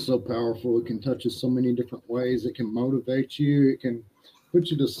 music's so powerful. It can touch us so many different ways. It can motivate you. It can put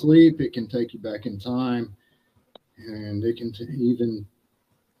you to sleep. It can take you back in time. And it can even,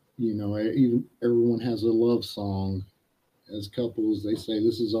 you know, even everyone has a love song. As couples, they say,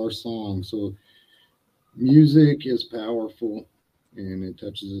 this is our song. So music is powerful, and it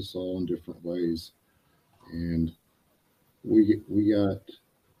touches us all in different ways. And we got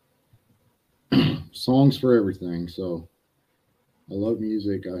songs for everything. So I love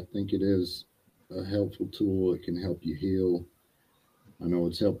music. I think it is a helpful tool. It can help you heal. I know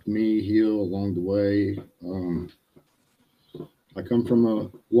it's helped me heal along the way. I come from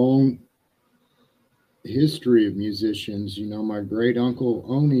a long history of musicians. You know, my great uncle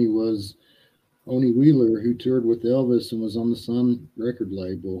Oni Wheeler, who toured with Elvis and was on the Sun record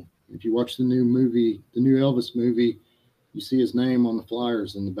label. If you watch the new Elvis movie, you see his name on the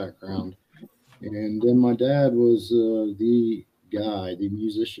flyers in the background. And then my dad was the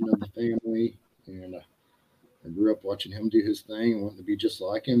musician of the family. And I grew up watching him do his thing and wanting to be just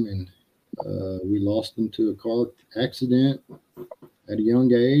like him. And we lost him to a car accident at a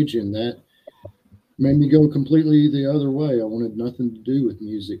young age. And that made me go completely the other way. I wanted nothing to do with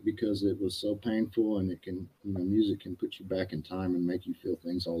music because it was so painful, and it can, you know, music can put you back in time and make you feel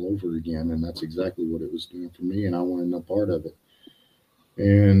things all over again. And that's exactly what it was doing for me. And I wanted no part of it.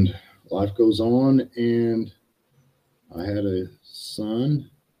 And life goes on, and I had a son.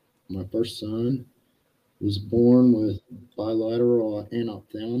 My first son was born with bilateral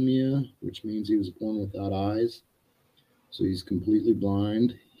anophthalmia, which means he was born without eyes. So he's completely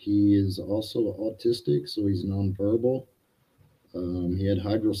blind. He is also autistic, so he's nonverbal. He had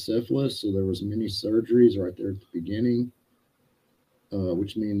hydrocephalus, so there was many surgeries right there at the beginning,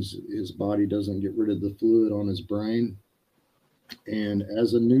 which means his body doesn't get rid of the fluid on his brain. And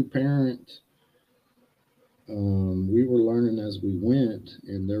as a new parent, we were learning as we went,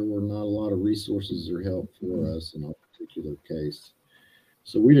 and there were not a lot of resources or help for us in our particular case.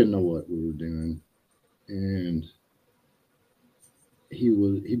 So we didn't know what we were doing. And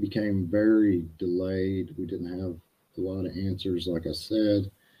he became very delayed. We didn't have a lot of answers, like I said.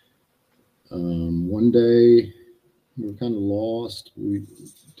 One day we were kind of lost. We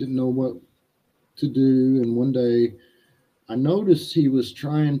didn't know what to do. And one day I noticed he was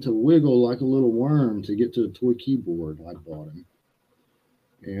trying to wiggle like a little worm to get to a toy keyboard I bought him.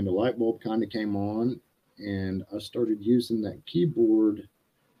 And a light bulb kind of came on, and I started using that keyboard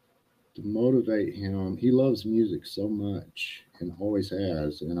to motivate him. He loves music so much and always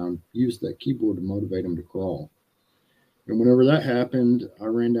has. And I used that keyboard to motivate him to crawl. And whenever that happened, I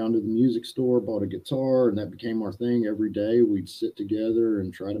ran down to the music store, bought a guitar, and that became our thing. Every day we'd sit together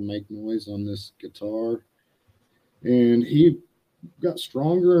and try to make noise on this guitar. And he got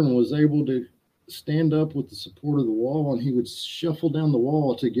stronger and was able to stand up with the support of the wall, and he would shuffle down the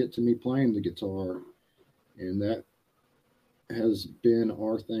wall to get to me playing the guitar. And that has been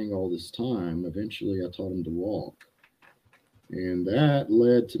our thing all this time. Eventually I taught him to walk, and that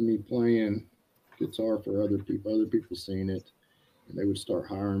led to me playing guitar for other people seeing it, and they would start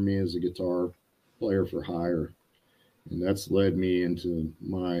hiring me as a guitar player for hire. And that's led me into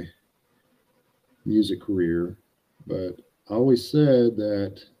my music career. But I always said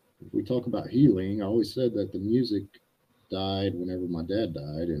that if we talk about healing, I always said that the music died whenever my dad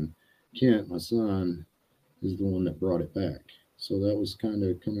died, and Kent, my son, is the one that brought it back. So that was kind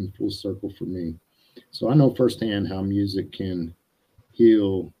of coming full circle for me. So I know firsthand how music can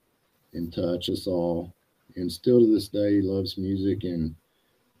heal and touch us all. And still to this day, he loves music. And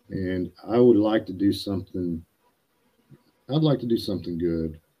I would like to do something. I'd like to do something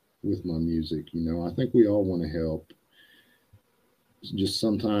good with my music. You know, I think we all want to help. Just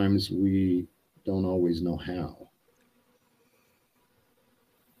sometimes we don't always know how.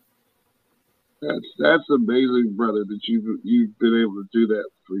 That's amazing, brother, that you've been able to do that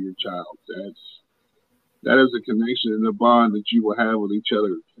for your child. That is a connection and a bond that you will have with each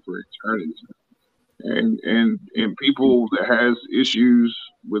other for eternity. And people that has issues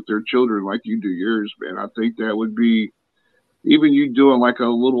with their children like you do yours, man, I think that would be, even you doing like a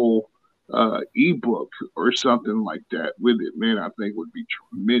little ebook or something like that with it, man, I think would be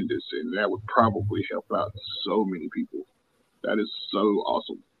tremendous, and that would probably help out so many people. That is so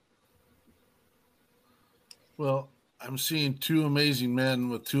awesome. Well, I'm seeing two amazing men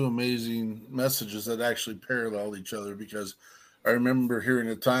with two amazing messages that actually parallel each other, because I remember hearing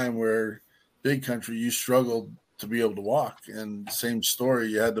a time where big country, you struggled to be able to walk, and same story.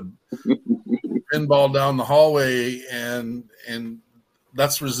 You had to pinball down the hallway, and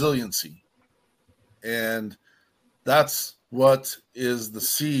that's resiliency. And that's what is the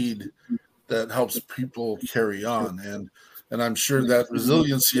seed that helps people carry on. And I'm sure that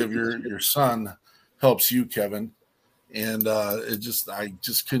resiliency of your son helps you, Kevin. And I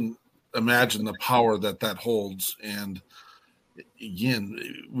just couldn't imagine the power that holds. And again,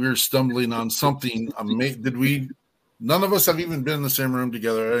 we're stumbling on something amazing. None of us have even been in the same room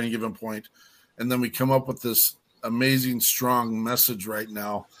together at any given point. And then we come up with this amazing, strong message right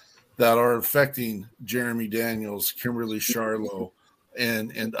now that are affecting Jeremy Daniels, Kimberly Charlo,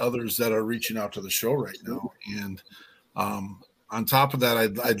 and others that are reaching out to the show right now. And on top of that,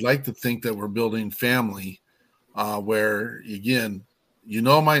 I'd like to think that we're building family, where, again, you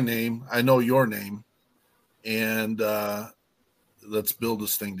know my name, I know your name, and let's build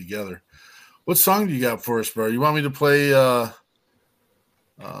this thing together. What song do you got for us, bro? You want me to play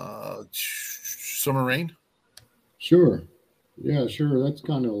Summer Rain? Sure. Yeah, sure. That's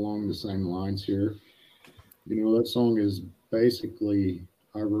kind of along the same lines here. You know, that song is basically,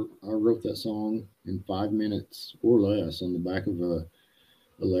 I wrote that song in 5 minutes or less on the back of a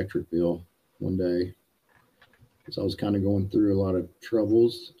electric bill one day. So I was kind of going through a lot of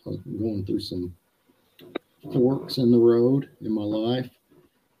troubles. I was going through some forks in the road in my life.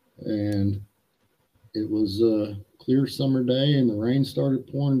 And it was a clear summer day, and the rain started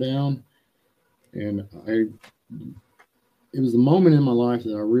pouring down. And it was the moment in my life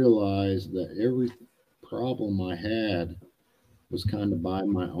that I realized that every problem I had was kind of by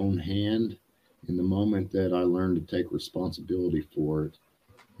my own hand, in the moment that I learned to take responsibility for it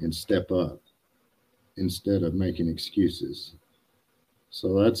and step up instead of making excuses.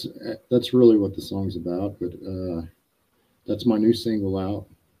 So that's really what the song's about. But that's my new single out.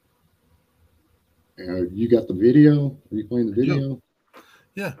 You got the video? Are you playing the video?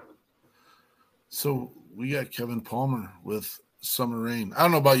 Yeah. So we got Kevin Palmer with Summer Rain. I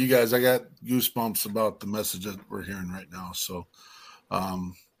don't know about you guys. I got goosebumps about the message that we're hearing right now. So,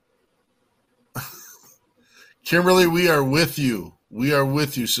 Kimberly, we are with you. We are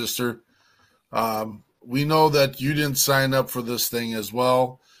with you, sister. We know that you didn't sign up for this thing as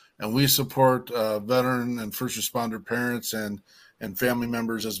well, and we support veteran and first responder parents and family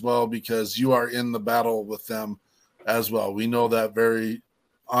members as well, because you are in the battle with them as well. We know that very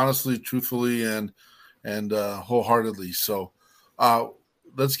honestly, truthfully, and wholeheartedly. So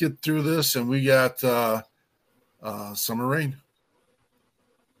let's get through this, and we got Summer Rain.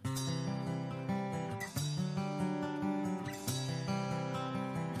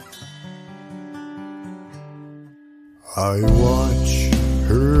 I watch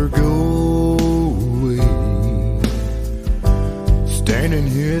her go away, standing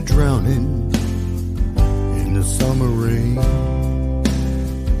here drowning in the summer rain.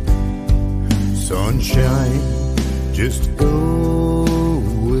 Sunshine, just go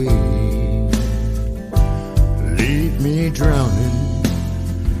away, leave me drowning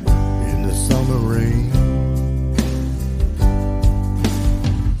in the summer rain.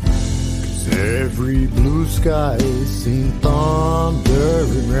 'Cause every blue sky seen thunder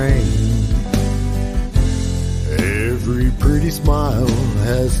and rain, every pretty smile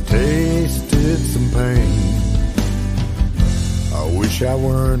has tasted some pain. I wish I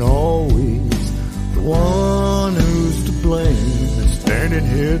weren't always the one who's to blame, standing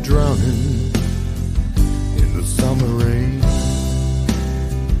here drowning in the summer rain.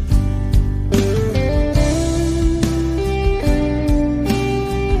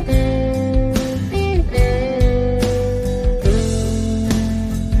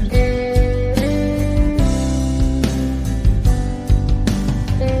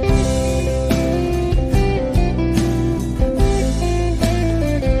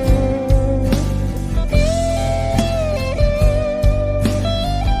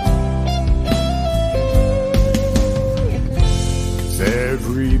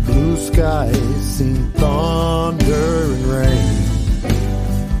 Seen thunder and rain,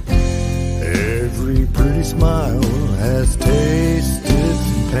 every pretty smile has tasted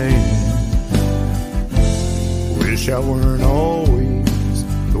some pain. Wish I weren't always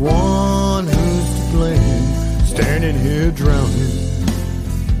the one who's to blame, standing here drowning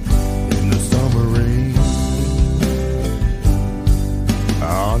in the summer rain.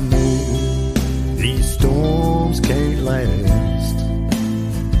 I know these storms can't last,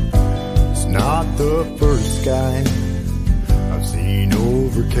 not the first sky I've seen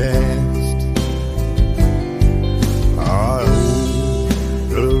overcast.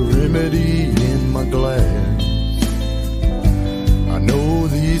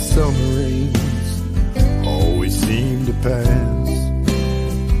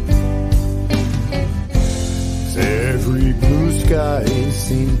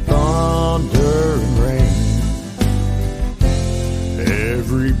 seen thunder and rain.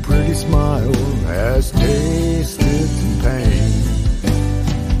 Every pretty smile has tasted some pain.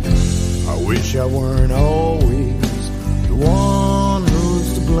 I wish I weren't always the one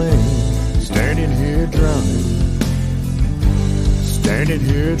who's to blame. Standing here drowning, standing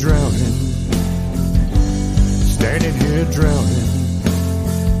here drowning, standing here drowning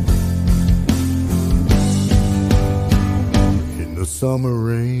in the summer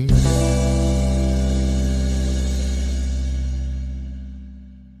rain.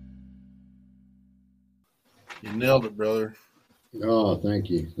 You nailed it, brother. Oh, thank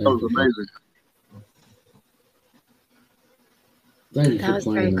you. That was amazing. Thank you That for was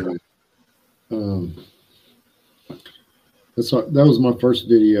playing very that. That was my first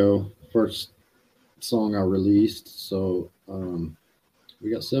video, first song I released. So we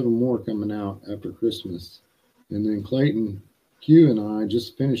got 7 more coming out after Christmas. And then Clayton Q and I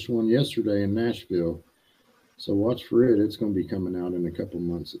just finished one yesterday in Nashville. So watch for it. It's going to be coming out in a couple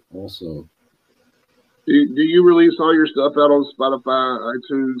months also. Do you release all your stuff out on Spotify,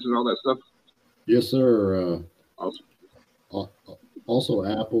 iTunes, and all that stuff? Yes, sir. Awesome. Also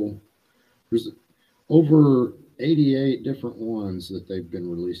Apple. There's over 88 different ones that they've been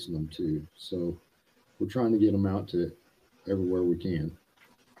releasing them to. So we're trying to get them out to everywhere we can.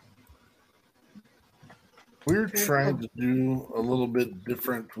 We're trying to do a little bit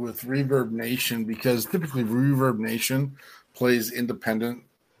different with Reverb Nation because typically Reverb Nation plays independent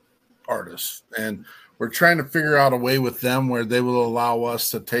artists. And we're trying to figure out a way with them where they will allow us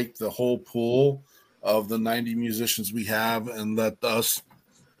to take the whole pool of the 90 musicians we have and let us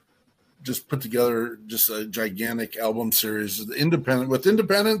just put together just a gigantic album series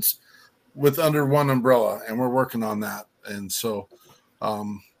independence with under one umbrella. And we're working on that. And so I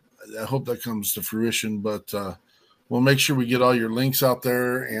hope that comes to fruition, but we'll make sure we get all your links out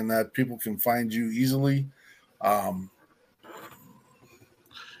there and that people can find you easily.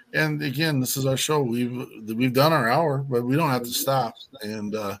 And again, this is our show. We've done our hour, but we don't have to stop.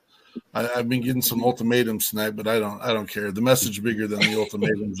 And I've been getting some ultimatums tonight, but I don't care. The message is bigger than the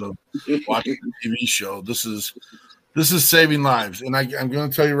ultimatums of watching a TV show. This is saving lives. And I'm going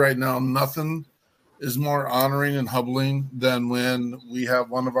to tell you right now, nothing is more honoring and humbling than when we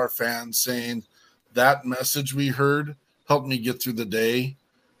have one of our fans saying that message we heard helped me get through the day.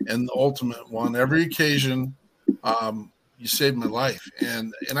 And the ultimate one, every occasion, you saved my life.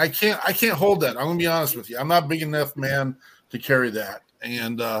 And I can't hold that. I'm going to be honest with you. I'm not big enough man to carry that.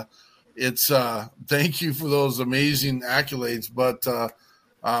 And it's thank you for those amazing accolades, but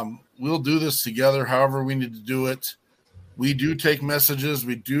we'll do this together however we need to do it. We do take messages.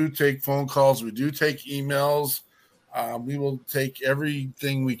 We do take phone calls. We do take emails. We will take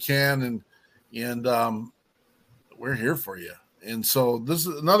everything we can, and we're here for you. And so this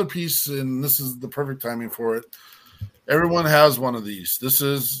is another piece, and this is the perfect timing for it. Everyone has one of these. This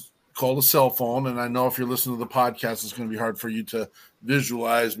is called a cell phone, and I know if you're listening to the podcast, it's going to be hard for you to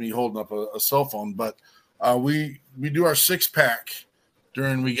visualize me holding up a cell phone, but we do our 6-pack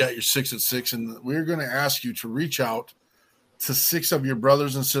during We Got Your 6 at 6, and we're going to ask you to reach out to 6 of your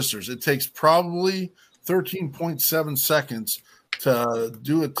brothers and sisters. It takes probably 13.7 seconds to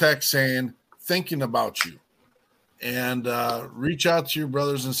do a text saying, thinking about you. And reach out to your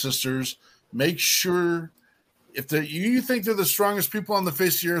brothers and sisters. Make sure if you think they're the strongest people on the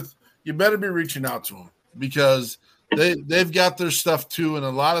face of the earth, you better be reaching out to them because they've got their stuff too. And a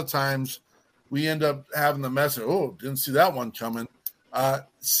lot of times we end up having the message, oh, didn't see that one coming.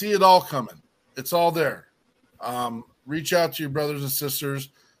 See it all coming. It's all there. Reach out to your brothers and sisters.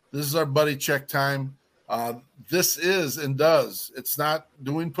 This is our buddy check time. This is and does. It's not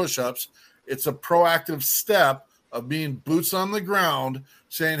doing push-ups. It's a proactive step of being boots on the ground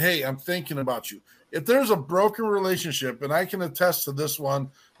saying, hey, I'm thinking about you. If there's a broken relationship, and I can attest to this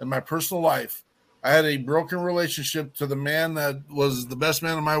one in my personal life, I had a broken relationship to the man that was the best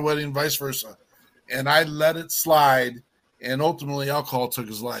man at my wedding, vice versa. And I let it slide, and ultimately alcohol took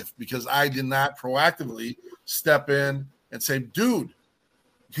his life because I did not proactively step in and say, dude,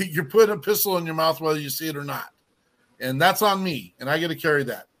 you're putting a pistol in your mouth whether you see it or not. And that's on me, and I got to carry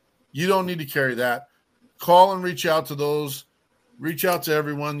that. You don't need to carry that. Call and reach out to those. Reach out to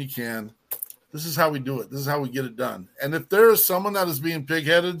everyone you can. This is how we do it. This is how we get it done. And if there is someone that is being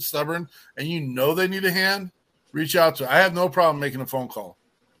pig-headed, stubborn, and you know they need a hand, reach out to. I have no problem making a phone call.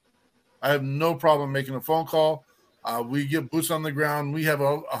 We get boots on the ground. We have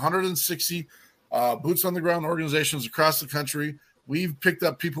 160 boots on the ground organizations across the country. We've picked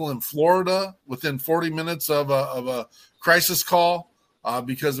up people in Florida within 40 minutes of a crisis call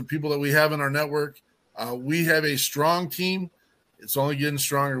because of people that we have in our network. We have a strong team. It's only getting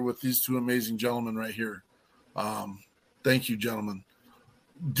stronger with these two amazing gentlemen right here. Thank you, gentlemen.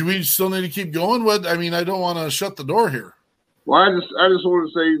 Do we still need to keep going? I don't want to shut the door here. Well, I just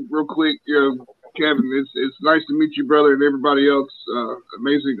want to say real quick, Kevin, it's nice to meet you, brother, and everybody else.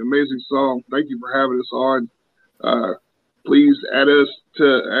 Amazing song. Thank you for having us on. Please add us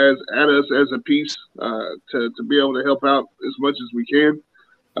as a piece to be able to help out as much as we can.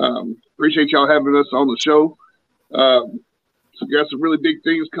 Appreciate y'all having us on the show. So we got some really big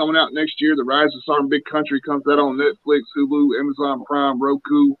things coming out next year. The Rise of Southern Big Country comes out on Netflix, Hulu, Amazon Prime,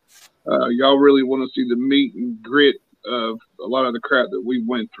 Roku. Y'all really want to see the meat and grit of a lot of the crap that we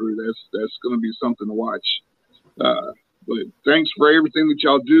went through. That's going to be something to watch. But thanks for everything that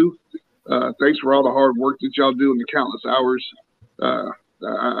y'all do. Thanks for all the hard work that y'all do and the countless hours.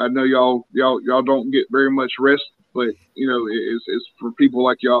 I know y'all don't get very much rest, but it's for people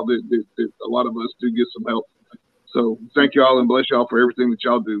like y'all that a lot of us do get some help. So thank y'all and bless y'all for everything that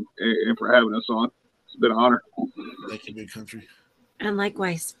y'all do and for having us on. It's been an honor. Thank you, Big Country. And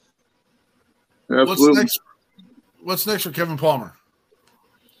likewise. Absolutely. What's next for Kevin Palmer?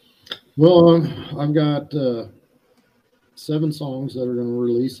 Well, I've got 7 songs that are going to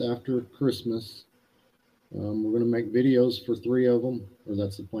release after Christmas. We're going to make videos for 3 of them, or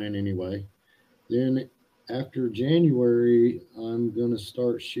that's the plan anyway. Then after January, I'm going to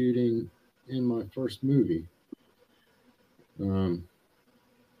start shooting in my first movie.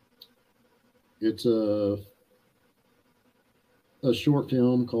 It's a short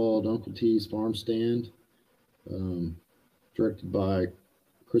film called Uncle T's Farm Stand, directed by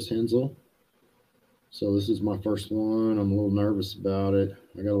Chris Hensel. So this is my first one. I'm a little nervous about it.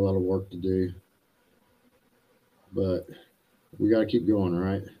 I got a lot of work to do, but we got to keep going,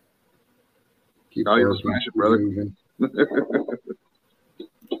 right? Keep working, smash it, brother. moving.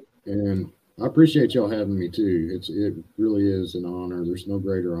 And I appreciate y'all having me too. It really is an honor. There's no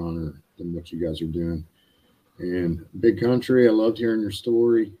greater honor than what you guys are doing. And Big Country, I loved hearing your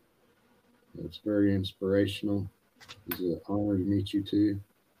story. It's very inspirational. It's an honor to meet you too.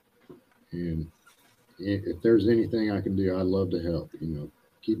 And if there's anything I can do, I'd love to help.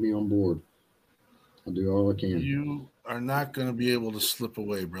 Keep me on board. I'll do all I can. You are not going to be able to slip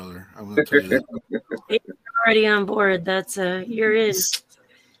away, brother. I'm going to tell you that. You're already on board. You're in.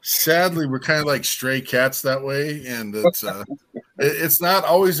 Sadly, we're kind of like stray cats that way, and it's not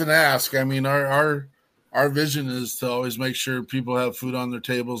always an ask. I mean, our vision is to always make sure people have food on their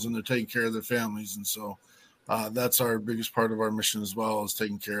tables and they're taking care of their families, and so that's our biggest part of our mission as well, is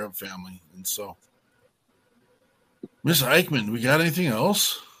taking care of family. And so, Miss Eichmann, we got anything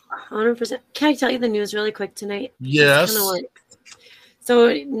else? 100%. Can I tell you the news really quick tonight? Yes.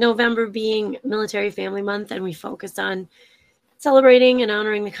 So November being Military Family Month, and we focus on celebrating and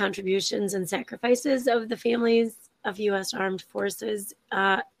honoring the contributions and sacrifices of the families of U.S. Armed Forces.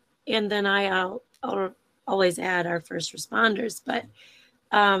 And then I'll always add our first responders. But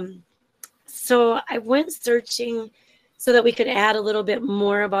so I went searching so that we could add a little bit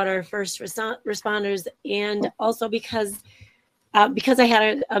more about our first responders. And also because I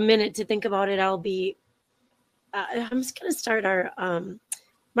had a minute to think about it, I'm just going to start our,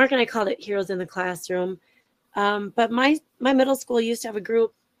 Mark and I called it Heroes in the Classroom. But my middle school used to have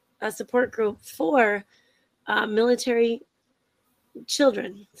a support group for military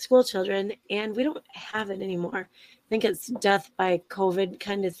children, school children, and we don't have it anymore. I think it's death by COVID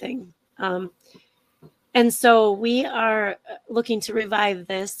kind of thing. And so we are looking to revive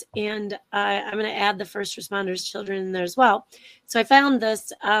this, and I'm going to add the first responders children in there as well. So I found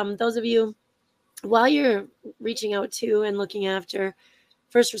this. Those of you, while you're reaching out to and looking after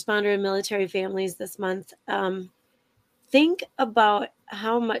first responder and military families this month, think about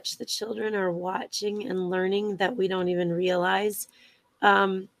how much the children are watching and learning that we don't even realize.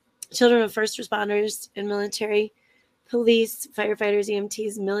 Children of first responders and military, police, firefighters,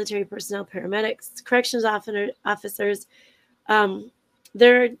 EMTs, military personnel, paramedics, corrections officers,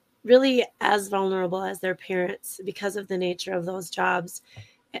 they're really as vulnerable as their parents because of the nature of those jobs,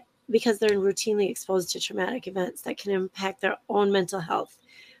 because they're routinely exposed to traumatic events that can impact their own mental health.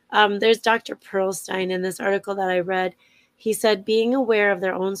 There's Dr. Perlstein in this article that I read. He said being aware of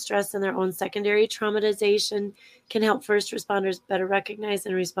their own stress and their own secondary traumatization can help first responders better recognize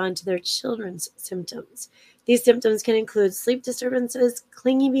and respond to their children's symptoms. These symptoms can include sleep disturbances,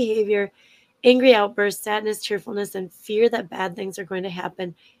 clingy behavior, angry outbursts, sadness, tearfulness, and fear that bad things are going to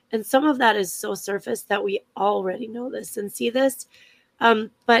happen. And some of that is so surface that we already know this and see this.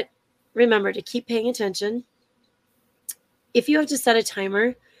 But remember to keep paying attention. If you have to set a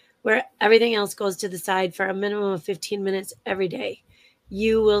timer where everything else goes to the side for a minimum of 15 minutes every day,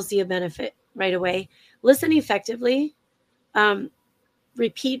 you will see a benefit right away. Listen effectively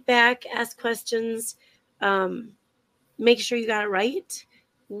Repeat back, ask questions, make sure you got it right,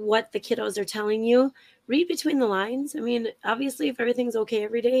 what the kiddos are telling you. Read between the lines. I mean, obviously, if everything's okay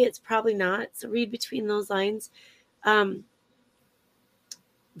every day, it's probably not. So read between those lines.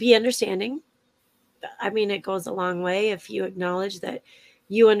 Be understanding. I mean, it goes a long way if you acknowledge that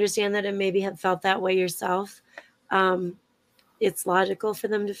you understand that and maybe have felt that way yourself. It's logical for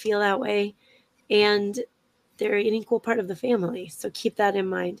them to feel that way. And they're an equal part of the family. So keep that in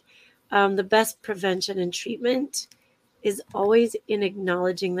mind. The best prevention and treatment is always in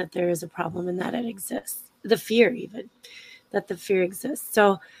acknowledging that there is a problem and that it exists. The fear, even that the fear exists.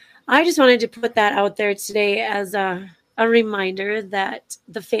 So I just wanted to put that out there today as a reminder that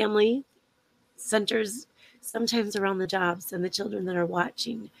the family centers sometimes around the jobs and the children that are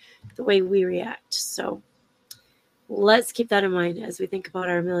watching the way we react. So let's keep that in mind as we think about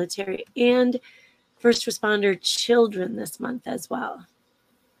our military and first responder children this month as well.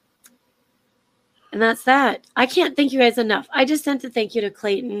 And that's that. I can't thank you guys enough. I just sent a thank you to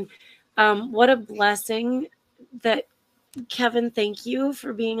Clayton. What a blessing that Kevin, thank you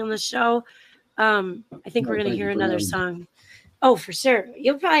for being on the show. I think we're going to hear another song. Oh, for sure.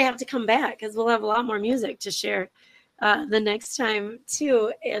 You'll probably have to come back because we'll have a lot more music to share the next time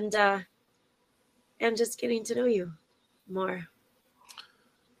too. And just getting to know you more.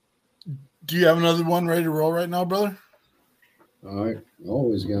 Do you have another one ready to roll right now, brother? All right.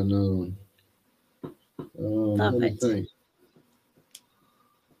 Always got another one. Love let me it. think.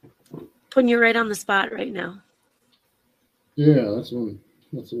 Putting you right on the spot right now. Yeah, that's the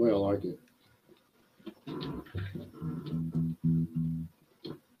way I like it.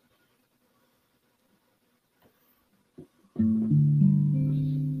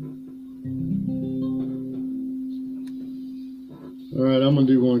 All right, I'm going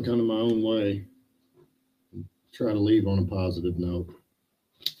to do one kind of my own way. Try to leave on a positive note.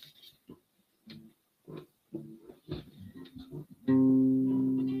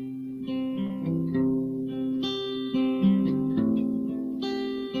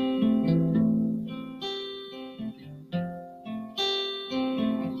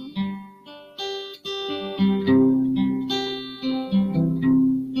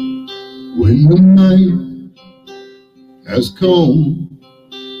 When the night has come,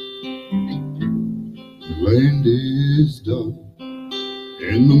 the land is dark,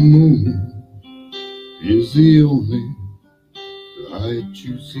 and the moon is the only light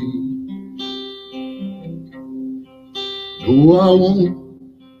you see. No, I won't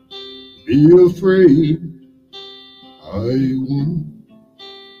be afraid. I won't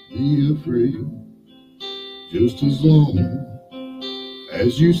be afraid. Just as long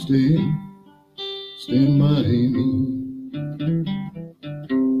as you stand by me.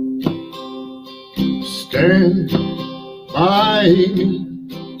 Stand by me.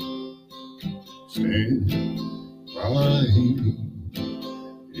 Stand by me.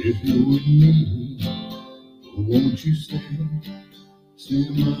 If you're with me, won't you stand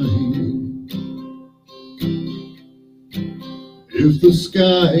by me? If the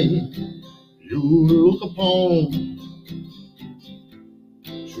sky you look upon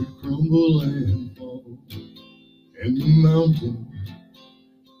should crumble and fall, and the mountain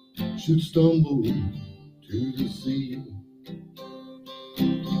should stumble to the sea,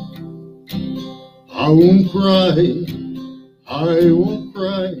 I won't cry, I won't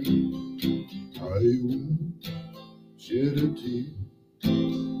cry, I won't shed a tear,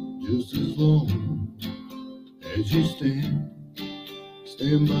 just as long as you stand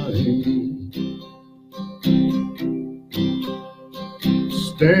by me.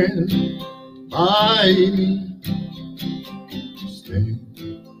 Stand by me. Stand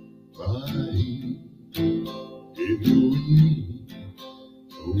by me. If you're with me,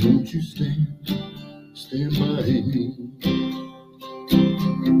 won't you stand by me?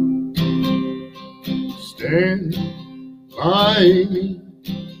 Stand by me.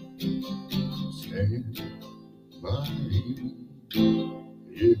 Stand by me.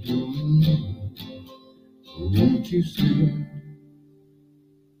 If you're with me, won't you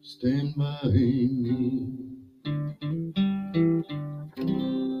stand by me?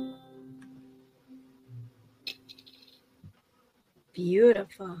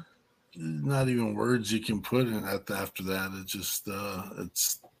 Beautiful. Not even words you can put in after that. It's just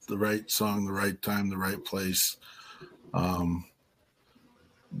it's the right song, the right time, the right place. Thank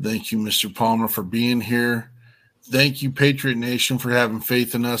you, Mr. Palmer, for being here. Thank you, Patriot Nation, for having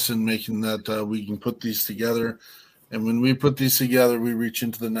faith in us and making that we can put these together. And when we put these together, we reach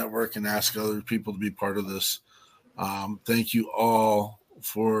into the network and ask other people to be part of this. Thank you all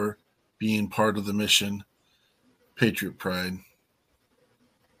for being part of the mission. Patriot pride.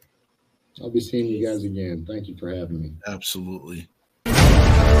 I'll be seeing you guys again. Thank you for having me. Absolutely.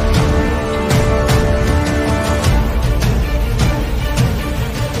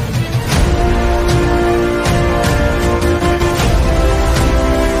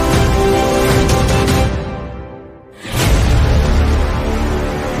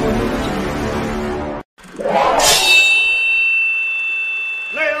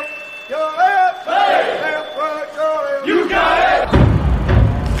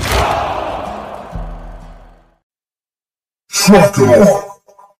 Trucker.